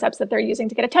crazy concepts that they're using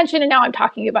to get attention? And now I'm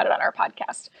talking about it on our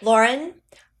podcast. Lauren,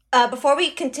 before we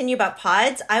continue about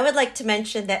pods, I would like to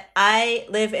mention that I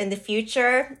live in the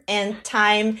future and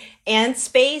time and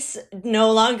space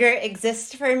no longer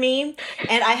exist for me.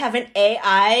 And I have an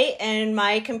AI in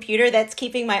my computer that's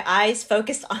keeping my eyes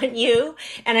focused on you.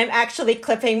 And I'm actually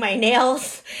clipping my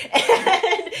nails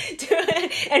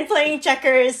and playing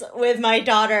checkers with my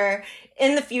daughter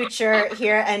in the future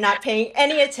here and not paying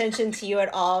any attention to you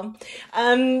at all.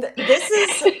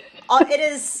 It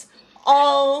is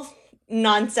all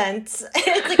nonsense.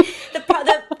 It's like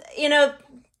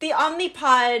the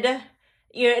Omnipod,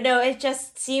 it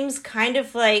just seems kind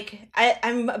of like,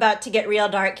 I'm about to get real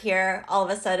dark here all of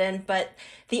a sudden, but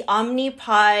the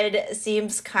Omnipod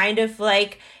seems kind of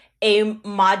like a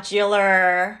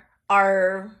modular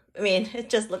it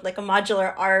just looked like a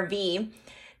modular RV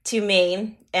to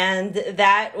me. And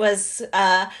that was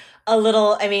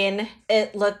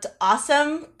it looked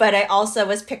awesome, but I also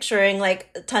was picturing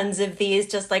like tons of these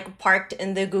just like parked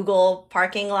in the Google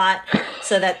parking lot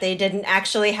so that they didn't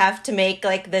actually have to make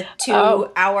like the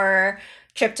 2-hour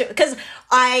trip because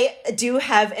I do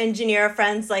have engineer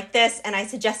friends like this, and I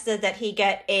suggested that he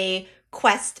get a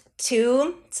Quest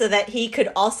 2 so that he could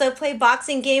also play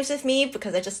boxing games with me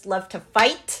because I just love to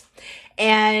fight.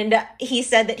 And he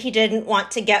said that he didn't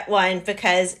want to get one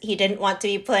because he didn't want to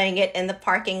be playing it in the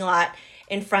parking lot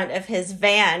in front of his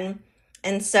van.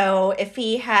 And so if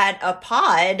he had a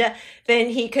pod, then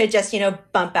he could just,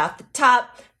 bump out the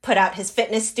top, put out his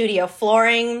fitness studio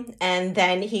flooring, and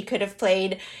then he could have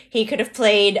played Fit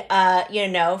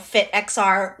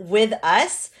XR with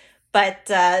us. But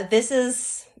this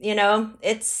is,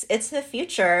 it's the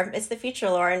future. It's the future,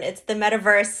 Lauren. It's the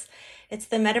metaverse. It's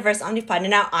the Metaverse Omnipod, and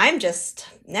now I'm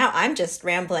just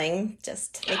rambling,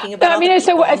 just thinking about. I mean,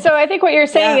 so I think what you're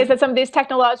saying Yeah. is that some of these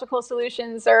technological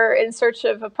solutions are in search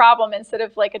of a problem instead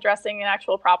of like addressing an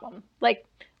actual problem, like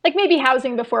maybe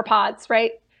housing before pods,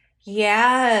 right?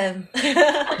 Yeah.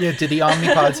 Yeah. Do the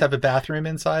Omnipods have a bathroom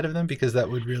inside of them? Because that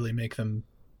would really make them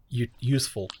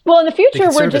useful. Well, in the They future,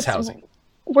 could serve as housing.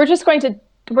 we're just going to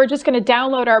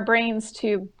download our brains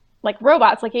to like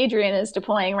robots, like Adrian is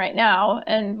deploying right now,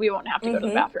 and we won't have to go to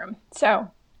the bathroom. So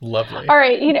Lovely. all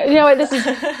right, you know what,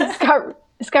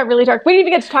 it's got really dark. We didn't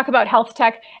even get to talk about health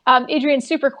tech. Adrian,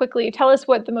 super quickly, tell us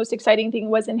what the most exciting thing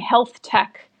was in health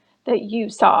tech that you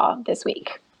saw this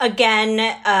week. Again,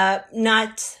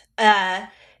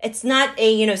 it's not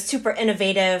a super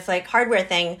innovative like hardware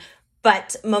thing,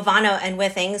 but Movano and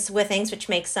Withings, which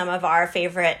makes some of our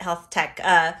favorite health tech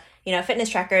fitness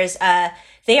trackers,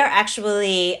 they are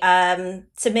actually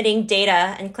submitting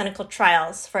data and clinical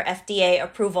trials for FDA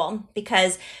approval,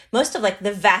 because most of like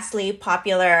the vastly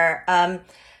popular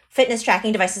fitness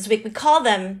tracking devices, we call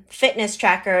them fitness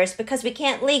trackers because we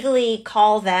can't legally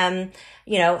call them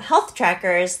health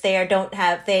trackers. They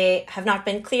have not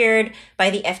been cleared by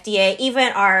the FDA.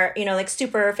 Even our like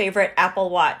super favorite Apple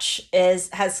Watch is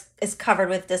covered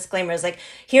with disclaimers like,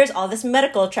 here's all this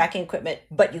medical tracking equipment,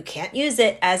 but you can't use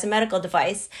it as a medical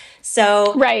device.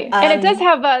 So right, and it does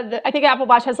have I think Apple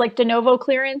Watch has like de novo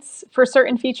clearance for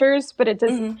certain features, but it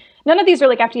does none of these are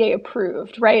like FDA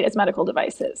approved, right, as medical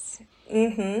devices.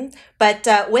 But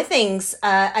Withings,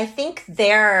 I think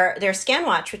their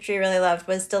ScanWatch, which we really loved,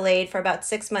 was delayed for about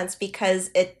 6 months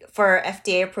for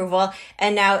FDA approval,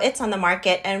 and now it's on the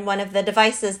market. And one of the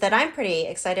devices that I'm pretty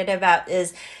excited about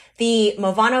is the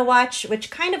Movano watch, which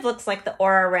kind of looks like the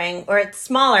Oura Ring, or it's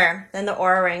smaller than the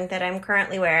Oura Ring that I'm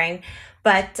currently wearing.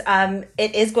 But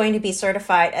it is going to be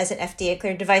certified as an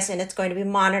FDA-cleared device, and it's going to be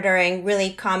monitoring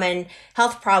really common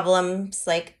health problems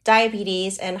like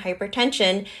diabetes and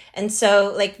hypertension. And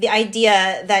so, like, the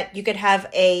idea that you could have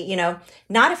a,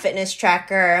 not a fitness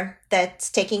tracker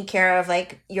that's taking care of,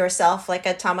 like, yourself, like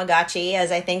a Tamagotchi,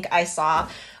 as I think I saw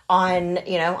on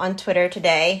Twitter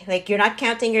today. Like, you're not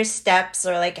counting your steps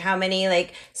or, like, how many,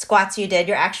 like, squats you did.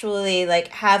 You're actually, like,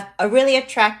 have a really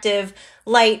attractive,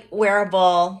 light,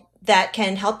 wearable that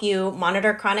can help you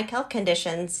monitor chronic health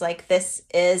conditions. Like, this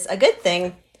is a good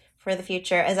thing for the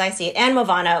future, as I see it. And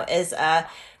Movano is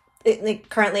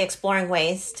currently exploring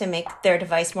ways to make their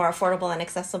device more affordable and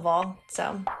accessible.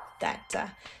 So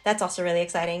that's also really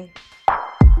exciting.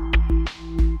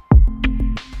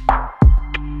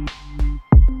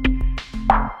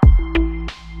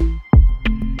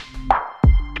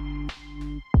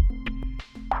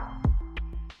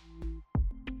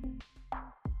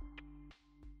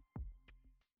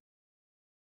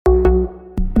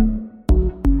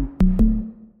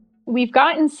 We've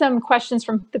gotten some questions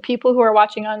from the people who are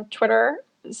watching on Twitter,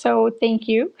 so thank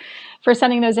you for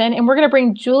sending those in. And we're going to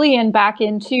bring Julian back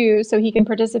in too, so he can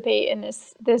participate in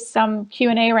this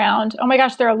Q&A round. Oh my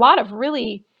gosh, there are a lot of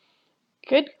really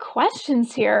good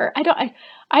questions here.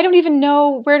 I don't even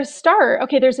know where to start.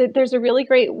 Okay, there's a really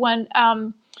great one.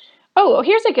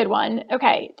 Here's a good one.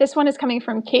 Okay, this one is coming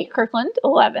from Kate Kirkland,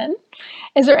 11.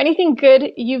 Is there anything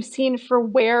good you've seen for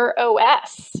Wear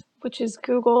OS, which is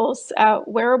Google's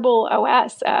wearable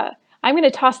OS? I'm going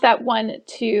to toss that one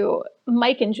to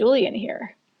Mike and Julian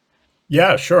here.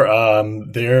 Yeah, sure.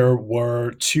 There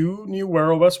were 2 new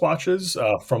Wear OS watches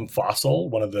from Fossil,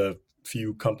 one of the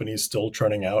few companies still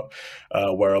churning out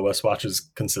Wear OS watches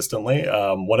consistently.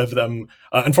 One of them,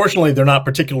 unfortunately, they're not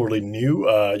particularly new.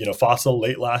 Fossil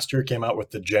late last year came out with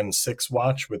the Gen 6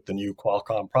 watch with the new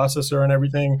Qualcomm processor and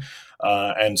everything.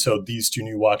 And so these 2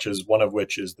 new watches, one of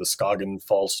which is the Skagen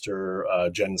Falster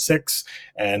Gen 6,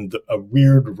 and a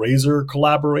weird Razer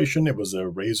collaboration. It was a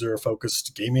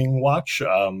Razer-focused gaming watch.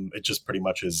 It just pretty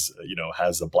much is,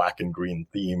 has a black and green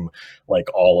theme, like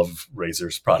all of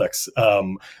Razer's products.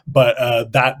 But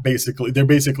they're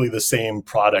basically the same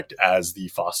product as the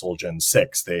Fossil Gen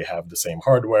 6. They have the same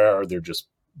hardware. They're just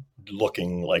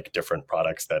looking like different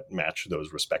products that match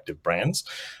those respective brands.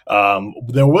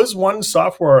 There was one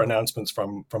software announcement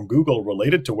from Google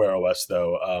related to Wear OS,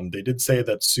 though. They did say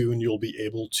that soon you'll be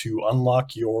able to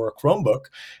unlock your Chromebook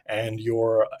and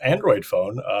your Android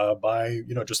phone by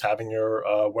just having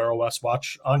your Wear OS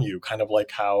watch on you, kind of like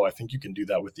how I think you can do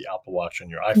that with the Apple Watch and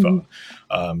your iPhone.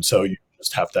 So you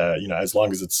just have to, as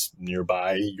long as it's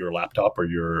nearby your laptop or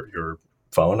your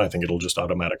phone, I think it'll just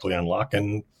automatically unlock,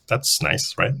 and that's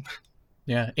nice, right?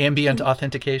 Yeah, ambient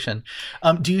authentication.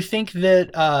 Do you think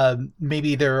that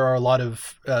maybe there are a lot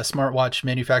of smartwatch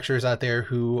manufacturers out there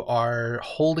who are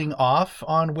holding off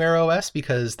on Wear OS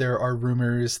because there are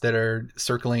rumors that are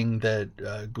circling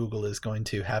that Google is going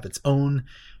to have its own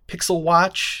Pixel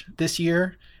Watch this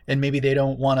year, and maybe they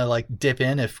don't want to like dip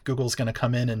in if Google's going to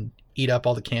come in and eat up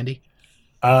all the candy?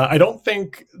 I don't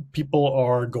think people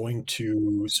are going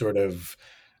to sort of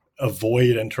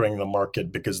avoid entering the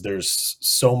market because there's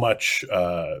so much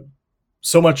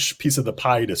piece of the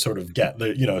pie to sort of get.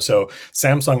 So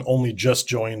Samsung only just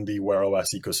joined the Wear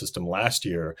OS ecosystem last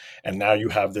year, and now you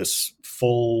have this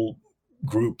full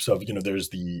groups of, there's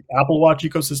the Apple Watch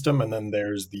ecosystem, and then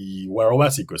there's the Wear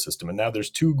OS ecosystem, and now there's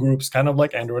two groups, kind of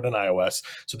like Android and iOS.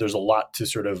 So there's a lot to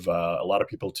sort of a lot of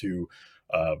people to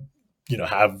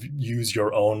have use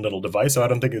your own little device. So I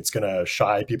don't think it's going to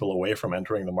shy people away from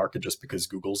entering the market just because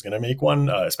Google's going to make one,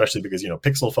 especially because,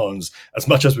 Pixel phones, as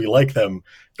much as we like them,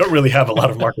 don't really have a lot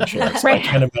of market share. So Right. I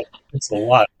can't imagine Pixel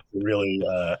Watch to really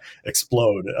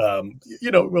explode.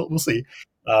 We'll see.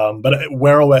 But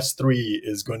Wear OS 3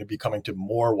 is going to be coming to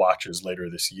more watches later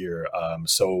this year.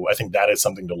 So I think that is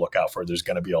something to look out for. There's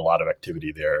going to be a lot of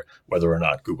activity there, whether or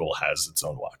not Google has its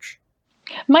own watch.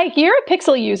 Mike, you're a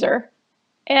Pixel user.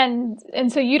 And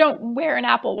so you don't wear an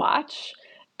Apple Watch.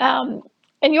 And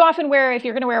you often wear, if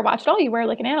you're going to wear a watch at all, you wear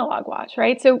like an analog watch,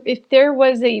 right? So if there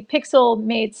was a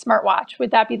Pixel-made smartwatch,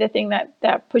 would that be the thing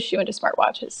that pushed you into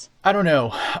smartwatches? I don't know.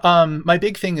 My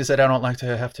big thing is that I don't like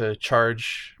to have to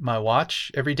charge my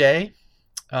watch every day.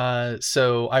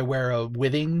 So I wear a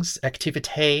Withings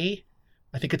Activité.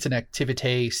 I think it's an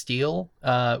Activité Steel,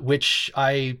 which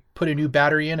I put a new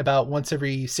battery in about once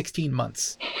every 16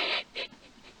 months.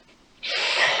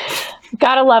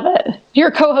 Gotta love it. You're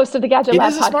a co-host of the Gadget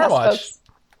Lab podcast, folks.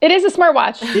 It is a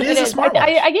smartwatch. It is a smartwatch.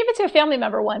 I gave it to a family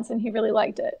member once, and he really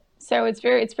liked it. So it's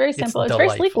very simple. It's very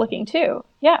sleek looking too.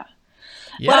 Yeah.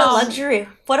 Yes. What a luxury!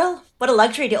 What a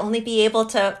luxury to only be able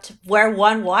to wear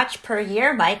one watch per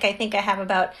year, Mike. I think I have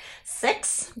about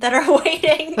 6 that are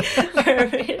waiting for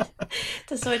me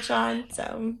to switch on. So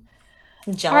I'm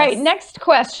jealous. All right. Next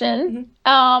question.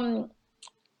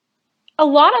 A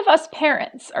lot of us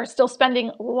parents are still spending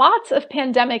lots of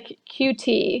pandemic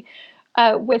QT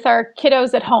with our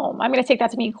kiddos at home. I'm going to take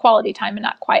that to mean quality time and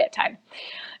not quiet time.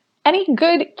 Any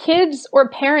good kids or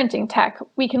parenting tech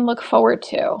we can look forward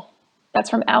to? That's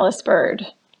from Alice Bird.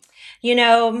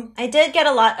 I did get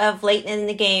a lot of late in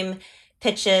the game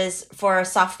pitches for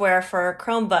software for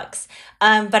Chromebooks.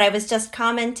 But I was just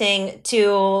commenting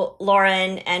to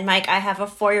Lauren and Mike, I have a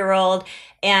 4-year-old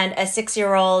and a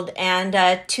 6-year-old,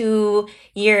 and 2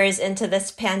 years into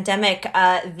this pandemic,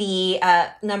 the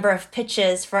number of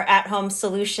pitches for at-home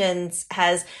solutions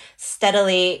has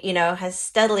steadily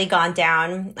gone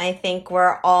down. I think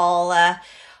we're all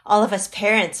of us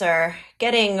parents are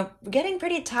getting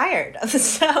pretty tired.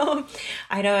 So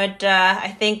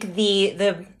I think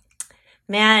the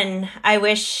man, I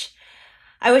wish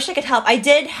I could help. I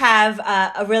did have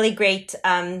a really great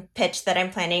pitch that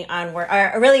I'm planning on, or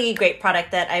a really great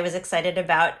product that I was excited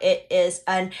about. It is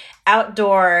an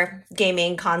outdoor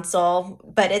gaming console,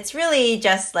 but it's really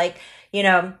just like,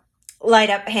 light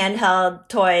up handheld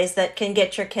toys that can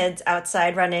get your kids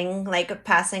outside running, like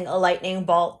passing a lightning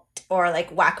bolt, or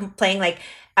like playing like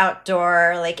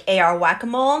outdoor like AR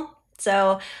whack-a-mole.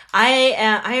 So I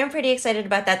am pretty excited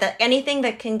about that. That anything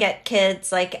that can get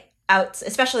kids like out,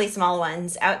 especially small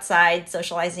ones, outside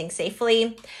socializing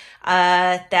safely,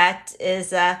 that's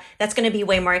going to be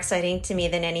way more exciting to me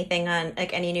than anything on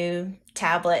like any new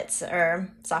tablets or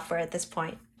software at this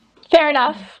point. Fair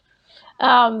enough.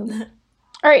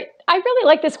 All right. I really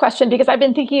like this question because I've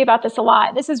been thinking about this a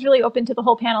lot. This is really open to the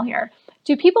whole panel here.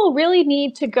 Do people really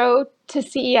need to go to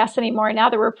CES anymore now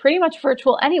that we're pretty much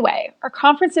virtual anyway? Are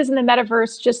conferences in the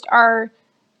metaverse just our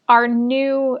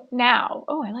new now?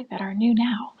 Oh, I like that. Our new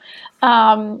now.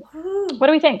 What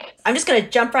do we think? I'm just going to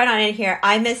jump right on in here.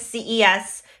 I miss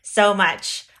CES so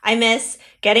much. I miss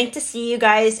getting to see you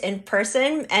guys in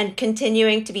person and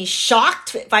continuing to be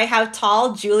shocked by how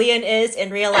tall Julian is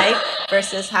in real life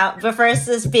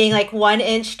versus being like 1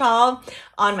 inch tall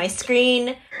on my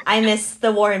screen. I miss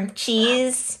the warm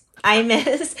cheese. I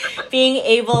miss being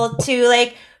able to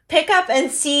like pick up and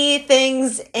see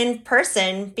things in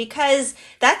person, because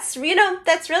that's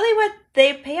really what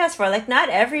they pay us for. Like, not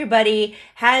everybody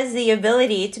has the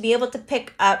ability to be able to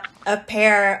pick up a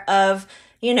pair of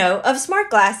smart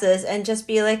glasses and just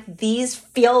be like, these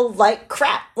feel like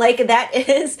crap. Like that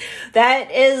is,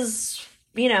 that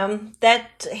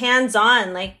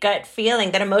hands-on, like gut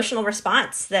feeling, that emotional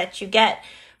response that you get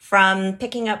from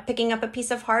picking up a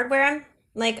piece of hardware.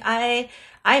 Like I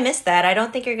I missed that. I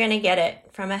don't think you're going to get it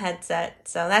from a headset.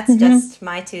 So that's just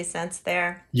my 2 cents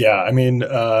there. Yeah, I mean,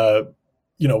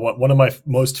 one of my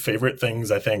most favorite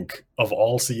things, I think, of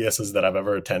all CESs that I've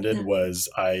ever attended was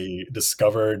I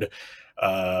discovered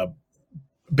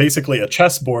basically a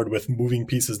chessboard with moving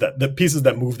pieces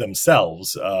that move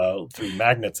themselves through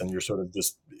magnets, and you're sort of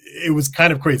just, it was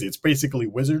kind of crazy. It's basically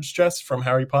wizard's chess from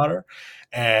Harry Potter,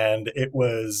 and it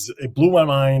blew my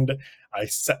mind.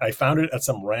 I found it at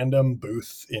some random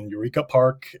booth in Eureka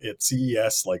Park at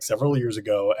CES like several years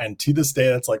ago, and to this day,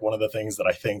 that's like one of the things that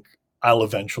I think I'll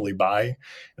eventually buy.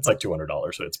 It's like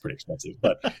 $200, so it's pretty expensive,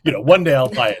 but one day I'll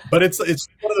buy it. But it's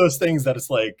one of those things that it's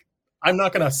like, I'm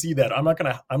not going to see that. I'm not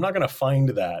going to find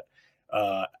that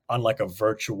on like a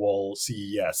virtual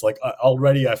CES. Like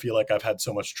already I feel like I've had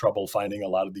so much trouble finding a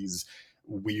lot of these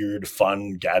weird,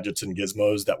 fun gadgets and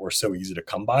gizmos that were so easy to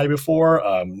come by before.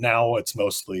 Now it's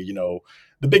mostly,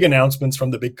 the big announcements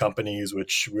from the big companies,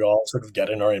 which we all sort of get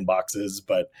in our inboxes,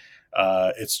 but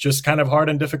it's just kind of hard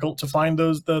and difficult to find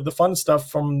the fun stuff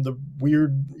from the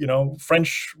weird,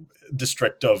 French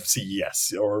district of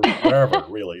CES or wherever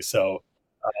really. So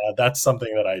that's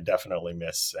something that I definitely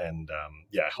miss. And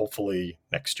hopefully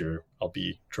next year I'll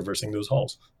be traversing those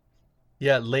halls.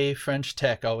 Yeah, Les French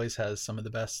Tech always has some of the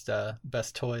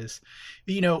best toys.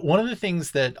 One of the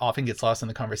things that often gets lost in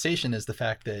the conversation is the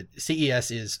fact that CES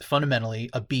is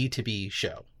fundamentally a B2B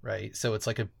show, right? So it's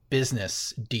like a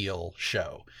business deal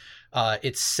show.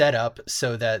 It's set up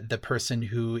so that the person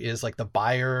who is like the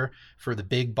buyer for the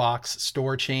big box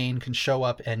store chain can show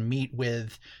up and meet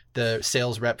with the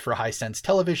sales rep for Hisense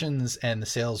televisions and the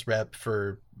sales rep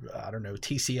for,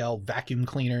 TCL vacuum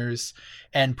cleaners,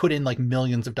 and put in like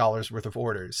millions of dollars worth of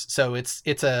orders. So it's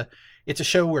a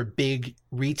show where big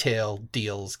retail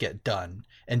deals get done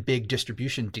and big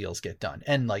distribution deals get done.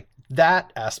 And like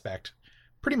that aspect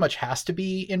pretty much has to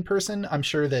be in person. I'm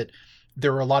sure that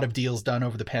there were a lot of deals done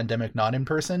over the pandemic, not in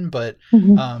person, but,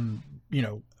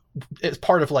 as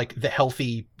part of like the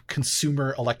healthy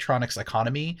consumer electronics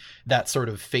economy, that sort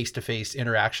of face-to-face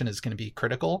interaction is going to be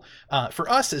critical. For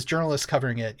us as journalists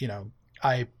covering it,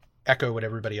 I echo what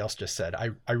everybody else just said.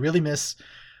 I really miss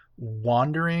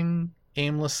wandering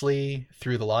aimlessly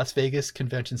through the Las Vegas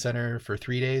Convention Center for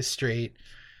 3 days straight,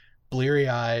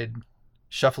 bleary-eyed,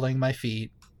 shuffling my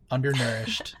feet,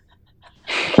 undernourished,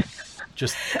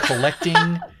 just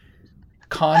collecting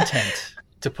content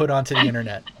to put onto the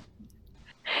internet.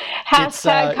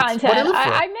 Hashtag content.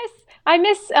 I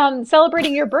miss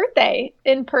celebrating your birthday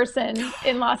in person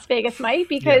in Las Vegas, Mike,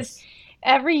 because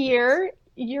every year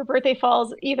your birthday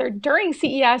falls either during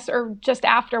CES or just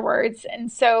afterwards.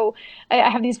 And so I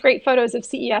have these great photos of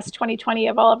CES 2020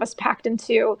 of all of us packed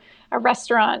into a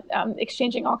restaurant,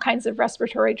 exchanging all kinds of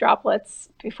respiratory droplets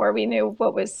before we knew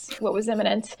what was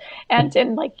imminent.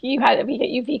 And like we get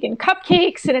you vegan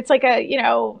cupcakes, and it's like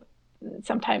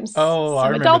sometimes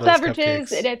some adult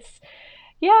beverages, cupcakes. And it's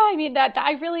that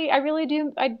I really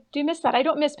do miss that. I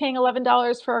don't miss paying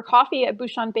 $11 for a coffee at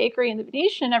Bouchon Bakery in the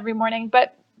Venetian every morning,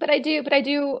 but I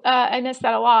miss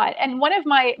that a lot. And one of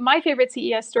my favorite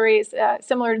CES stories,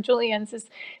 similar to Julian's, is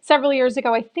several years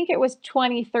ago. I think it was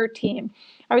 2013.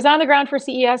 I was on the ground for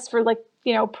CES for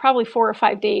probably 4 or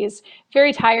 5 days,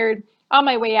 very tired, on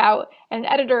my way out, and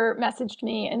an editor messaged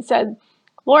me and said,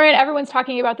 "Lauren, everyone's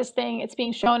talking about this thing. It's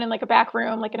being shown in like a back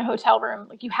room, like in a hotel room.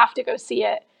 Like you have to go see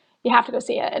it. You have to go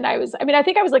see it." And I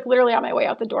think I was like literally on my way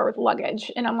out the door with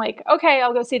luggage, and I'm like, okay,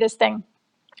 I'll go see this thing.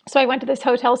 So I went to this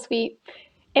hotel suite,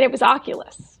 and it was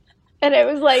Oculus, and it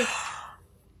was like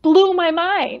blew my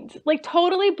mind, like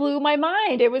totally blew my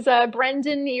mind. It was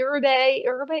Brendan Uribe.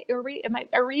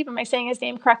 Am I saying his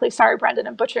name correctly? Sorry, Brendan,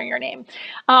 I'm butchering your name.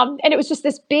 And it was just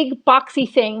this big boxy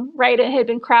thing, right? It had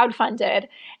been crowdfunded,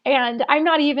 and I'm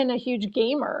not even a huge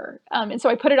gamer. And so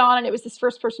I put it on, and it was this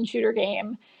first-person shooter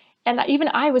game. And even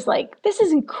I was like, this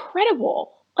is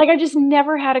incredible. Like I just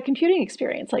never had a computing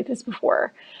experience like this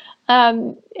before.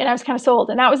 And I was kind of sold,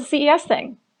 and that was a CES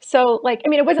thing. So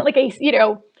it wasn't like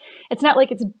it's not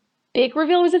like its big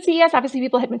reveal was at CES. Obviously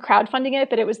people had been crowdfunding it,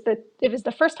 but it was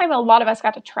the first time a lot of us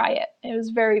got to try it. It was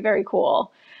very, very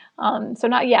cool. So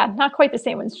not quite the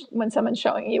same when someone's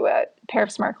showing you a pair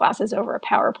of smart glasses over a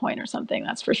PowerPoint or something,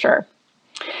 that's for sure.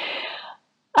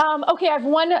 Okay, I have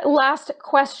one last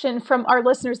question from our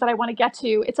listeners that I want to get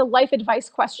to. It's a life advice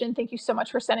question. Thank you so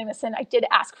much for sending this in. I did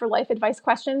ask for life advice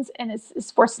questions, and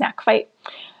it's for Snack Fight.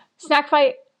 Snack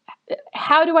Fight,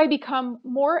 how do I become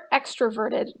more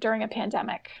extroverted during a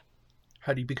pandemic?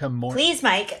 How do you become more? Please,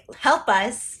 Mike, help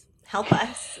us. Help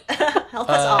us. Help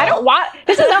us all.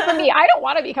 This is not for me. I don't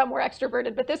want to become more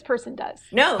extroverted, but this person does.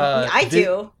 No, I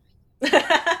do.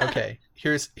 Okay,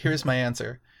 here's my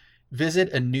answer.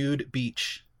 visit a nude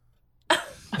beach.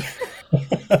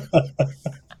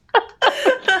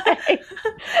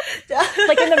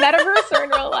 Like in the metaverse or in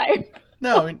real life?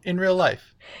 No, in real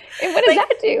life. And what does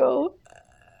that do?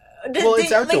 Well,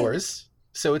 it's outdoors,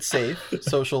 so it's safe,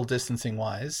 social distancing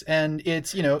wise, and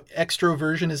it's,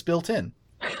 extroversion is built in.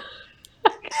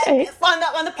 Okay.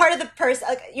 On the part of the person,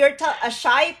 a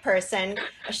shy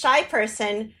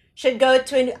person should go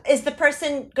to is the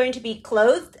person going to be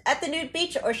clothed at the nude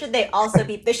beach, or should they also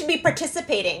they should be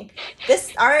participating?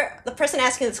 The person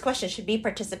asking this question should be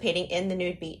participating in the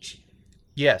nude beach.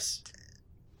 Yes.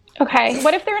 Okay.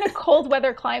 What if they're in a cold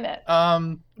weather climate?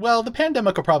 Well, the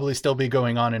pandemic will probably still be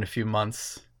going on in a few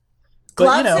months.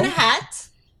 Gloves and a hat.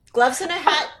 Gloves and a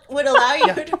hat would allow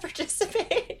you to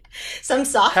participate. Some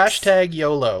socks. Hashtag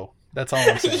YOLO. That's all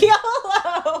I'm saying.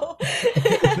 YOLO.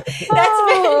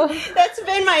 That's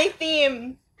been my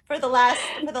theme for the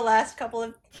last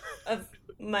couple of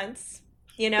months.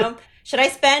 Should I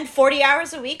spend 40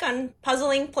 hours a week on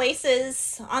puzzling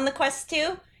places on the Quest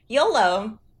 2?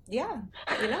 YOLO. Yeah,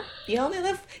 you only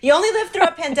live through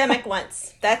a pandemic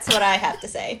once. That's what I have to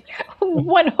say.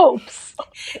 One hopes.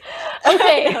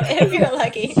 Okay, if you're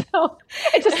lucky. So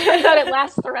it just turns out it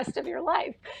lasts the rest of your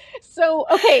life. So,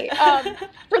 okay,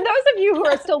 for those of you who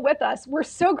are still with us, we're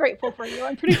so grateful for you.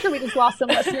 I'm pretty sure we just lost some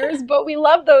listeners, but we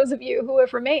love those of you who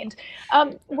have remained.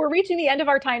 We're reaching the end of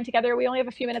our time together. We only have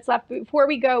a few minutes left. Before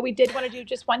we go, we did want to do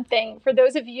just one thing. For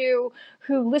those of you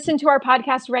who listen to our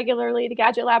podcast regularly, the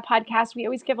Gadget Lab podcast, we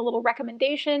always give a little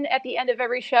recommendation at the end of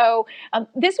every show.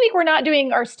 This week, we're not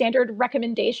doing our standard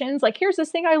recommendations, like here's this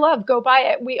thing I love, go buy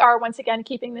it. We are once again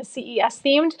keeping this CES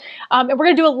themed. And we're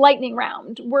going to do a lightning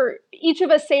round where each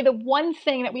of us say the one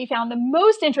thing that we found the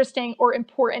most interesting or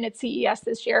important at CES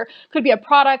this year. Could be a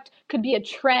product, could be a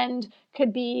trend,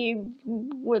 could be,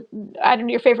 I don't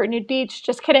know, your favorite nude beach.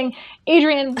 Just kidding.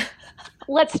 Adrienne,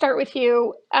 let's start with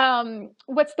you.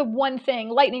 What's the one thing,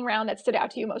 lightning round, that stood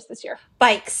out to you most this year?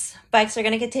 Bikes are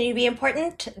going to continue to be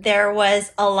important. There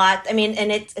was a lot, and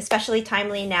it's especially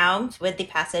timely now with the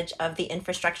passage of the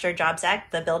Infrastructure Jobs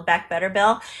Act, the Build Back Better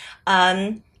bill.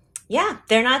 Yeah,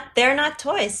 they're not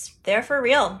toys. They're for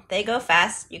real. They go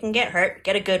fast. You can get hurt.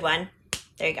 Get a good one.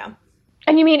 There you go.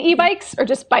 And you mean e-bikes or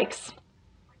just bikes?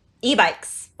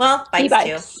 E-bikes. Well, bikes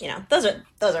e-bikes too. Those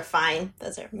are fine.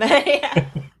 Those are, yeah.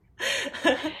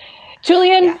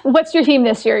 Julian, what's your theme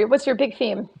this year? What's your big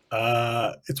theme?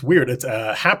 It's weird. It's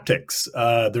haptics.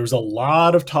 There's a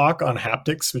lot of talk on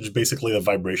haptics, which is basically the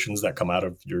vibrations that come out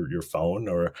of your phone,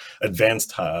 or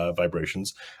advanced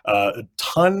vibrations. A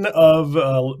ton of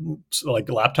like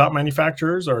laptop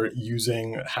manufacturers are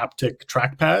using haptic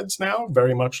trackpads now,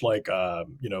 very much like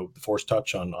Force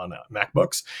Touch on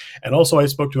MacBooks. And also, I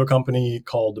spoke to a company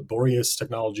called Boreas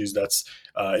Technologies that's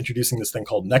introducing this thing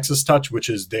called Nexus Touch, which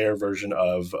is their version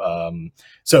of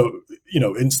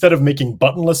instead of making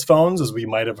buttonless phones, as we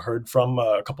might have heard from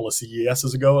a couple of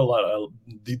CESs ago,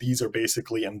 these are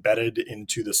basically embedded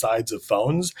into the sides of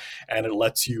phones, and it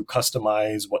lets you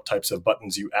customize what types of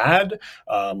buttons you add.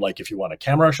 Like if you want a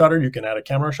camera shutter, you can add a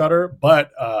camera shutter.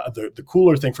 But the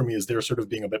cooler thing for me is they're sort of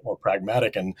being a bit more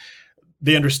pragmatic, and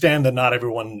they understand that not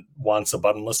everyone wants a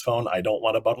buttonless phone. I don't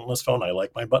want a buttonless phone. I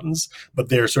like my buttons, but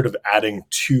they're sort of adding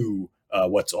to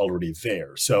what's already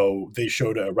there. So they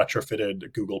showed a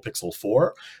retrofitted Google Pixel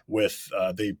 4 with,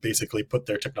 they basically put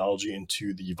their technology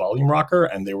into the volume rocker,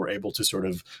 and they were able to sort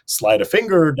of slide a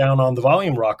finger down on the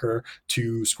volume rocker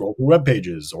to scroll through web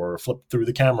pages, or flip through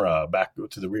the camera back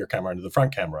to the rear camera into the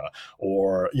front camera,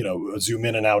 or, zoom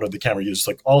in and out of the camera. Just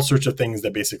like all sorts of things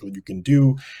that basically you can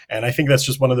do. And I think that's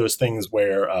just one of those things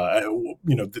where,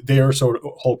 their sort of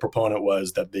whole proponent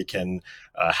was that they can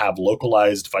have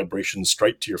localized vibrations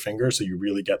straight to your fingers. So you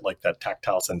really get like that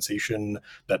tactile sensation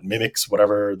that mimics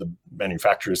whatever the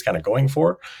manufacturer is kind of going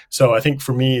for. So I think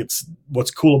for me, what's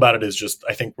cool about it is just,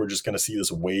 I think we're just going to see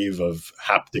this wave of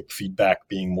haptic feedback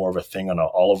being more of a thing on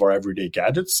all of our everyday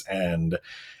gadgets. And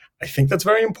I think that's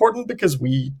very important because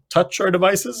we touch our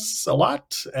devices a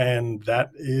lot. And that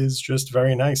is just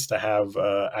very nice to have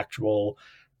actual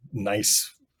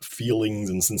nice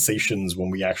feelings and sensations when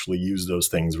we actually use those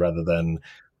things, rather than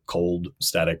cold,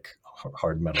 static,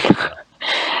 hard metal.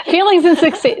 Feelings and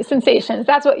sensations.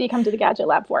 That's what you come to the Gadget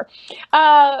Lab for.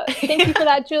 Thank you for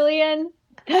that, Julian.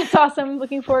 That's awesome.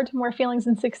 Looking forward to more feelings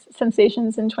and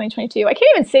sensations in 2022. I can't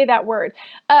even say that word.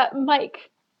 Mike,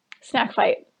 Snack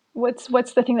Fight. What's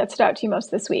the thing that stood out to you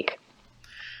most this week?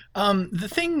 The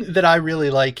thing that I really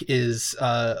like is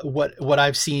what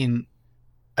I've seen.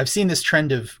 I've seen this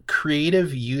trend of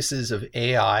creative uses of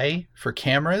AI for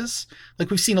cameras. Like,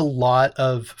 we've seen a lot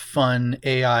of fun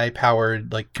AI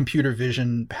powered, like computer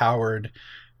vision powered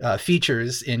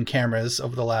features in cameras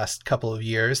over the last couple of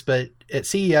years. But at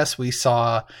CES, we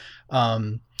saw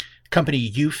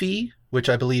company Eufy, which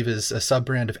I believe is a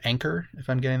sub-brand of Anker, if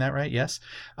I'm getting that right. Yes.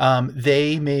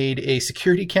 They made a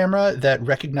security camera that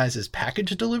recognizes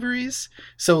package deliveries.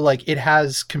 So like it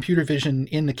has computer vision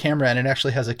in the camera, and it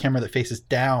actually has a camera that faces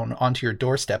down onto your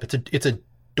doorstep. It's a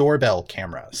doorbell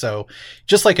camera. So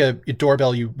just like a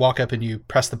doorbell, you walk up and you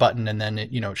press the button, and then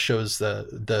it, shows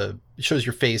shows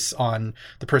your face on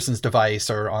the person's device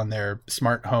or on their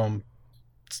smart home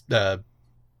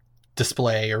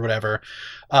display or whatever.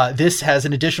 This has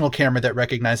an additional camera that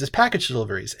recognizes package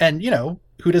deliveries. And,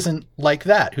 who doesn't like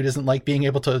that? Who doesn't like being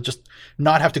able to just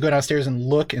not have to go downstairs and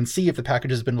look and see if the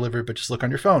package has been delivered, but just look on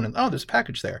your phone and, oh, there's a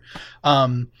package there.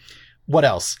 What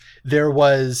else? There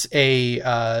was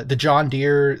the John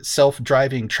Deere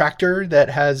self-driving tractor that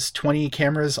has 20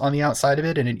 cameras on the outside of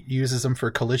it, and it uses them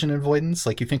for collision avoidance.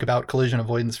 Like you think about collision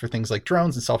avoidance for things like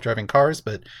drones and self-driving cars,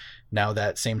 but now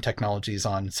that same technology is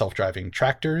on self-driving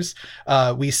tractors.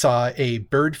 We saw a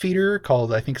bird feeder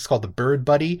I think it's called the Bird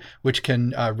Buddy, which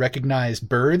can recognize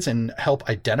birds and help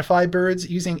identify birds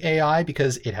using AI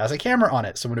because it has a camera on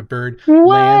it. So when a bird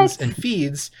lands and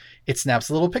feeds, it snaps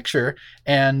a little picture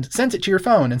and sends it to your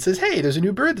phone and says, hey, there's a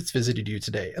new bird that's visited you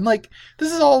today. And like,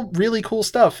 this is all really cool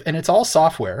stuff. And it's all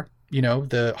software.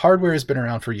 The hardware has been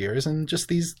around for years, and just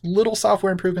these little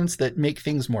software improvements that make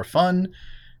things more fun,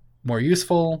 more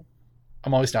useful.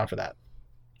 I'm always down for that.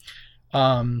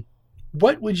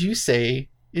 What would you say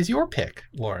is your pick,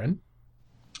 Lauren?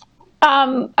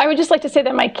 I would just like to say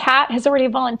that my cat has already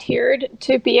volunteered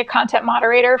to be a content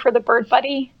moderator for the Bird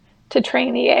Buddy to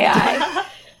train the AI.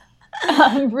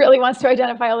 Really wants to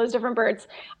identify all those different birds.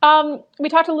 We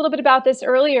talked a little bit about this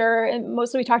earlier, and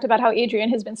mostly we talked about how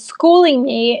Adrian has been schooling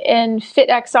me in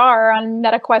FitXR on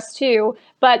MetaQuest 2.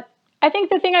 But I think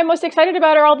the thing I'm most excited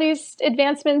about are all these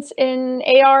advancements in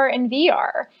AR and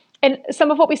VR. And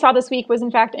some of what we saw this week was, in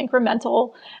fact,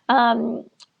 incremental. When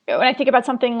I think about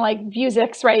something like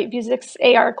Vuzix, right? Vuzix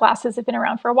AR glasses have been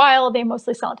around for a while. They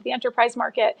mostly sell into the enterprise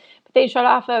market, but they showed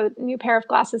off a new pair of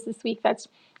glasses this week that's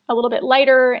a little bit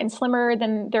lighter and slimmer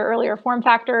than their earlier form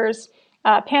factors.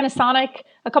 Panasonic,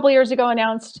 a couple years ago,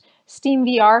 announced Steam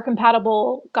VR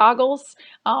compatible goggles.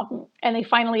 And they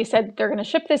finally said they're going to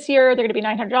ship this year. They're going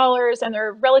to be $900, and they're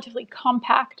a relatively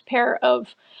compact pair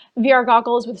of VR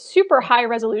goggles with super high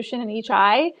resolution in each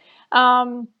eye.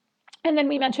 And then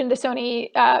we mentioned the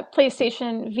Sony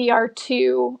PlayStation VR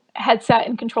 2 headset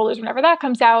and controllers whenever that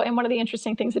comes out. And one of the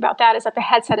interesting things about that is that the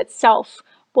headset itself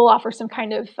will offer some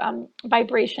kind of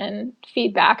vibration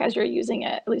feedback as you're using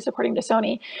it, at least according to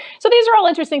Sony. So these are all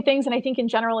interesting things, and I think in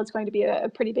general it's going to be a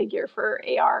pretty big year for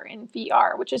AR and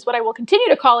VR, which is what I will continue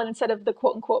to call it instead of the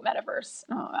quote-unquote metaverse.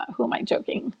 Who am I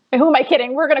joking? Who am I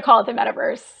kidding? We're going to call it the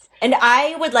metaverse. And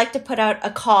I would like to put out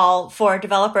a call for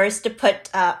developers to put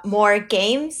more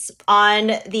games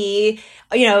on the,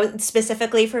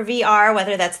 specifically for VR,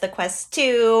 whether that's the Quest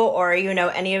 2 or,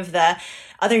 any of the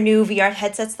other new VR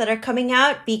headsets that are coming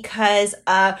out, because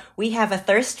we have a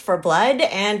thirst for blood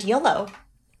and YOLO.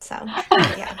 So,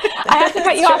 yeah. I have to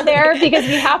cut you off there because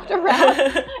we have to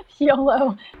wrap.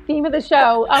 YOLO, theme of the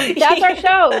show. That's our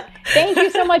show. Thank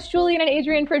you so much, Julian and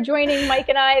Adrian, for joining Mike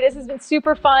and I. This has been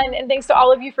super fun. And thanks to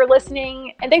all of you for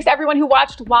listening. And thanks to everyone who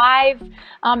watched live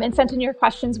and sent in your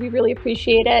questions. We really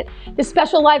appreciate it. This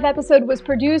special live episode was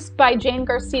produced by Jane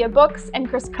Garcia Books and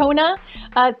Chris Kona.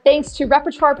 Thanks to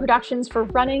Repertoire Productions for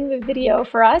running the video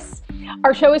for us.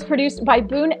 Our show is produced by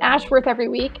Boone Ashworth every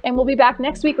week, and we'll be back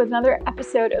next week with another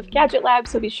episode of Gadget Lab,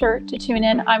 so be sure to tune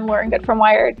in. I'm Lauren Good from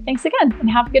Wired. Thanks again, and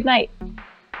have a good night.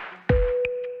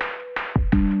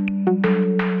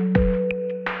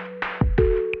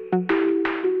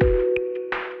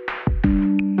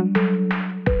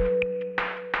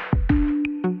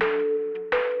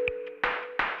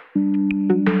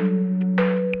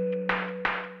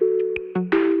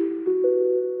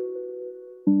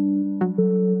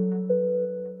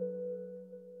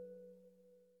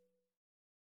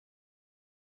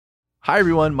 Hi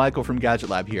everyone, Michael from Gadget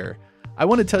Lab here. I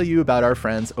want to tell you about our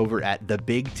friends over at The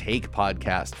Big Take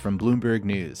podcast from Bloomberg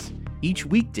News. Each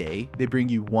weekday, they bring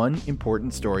you one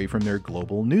important story from their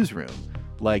global newsroom,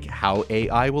 like how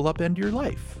AI will upend your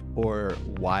life, or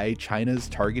why China's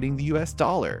targeting the US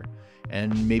dollar,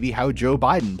 and maybe how Joe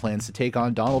Biden plans to take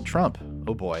on Donald Trump.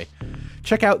 Oh boy.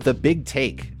 Check out The Big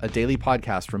Take, a daily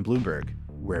podcast from Bloomberg,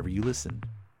 wherever you listen.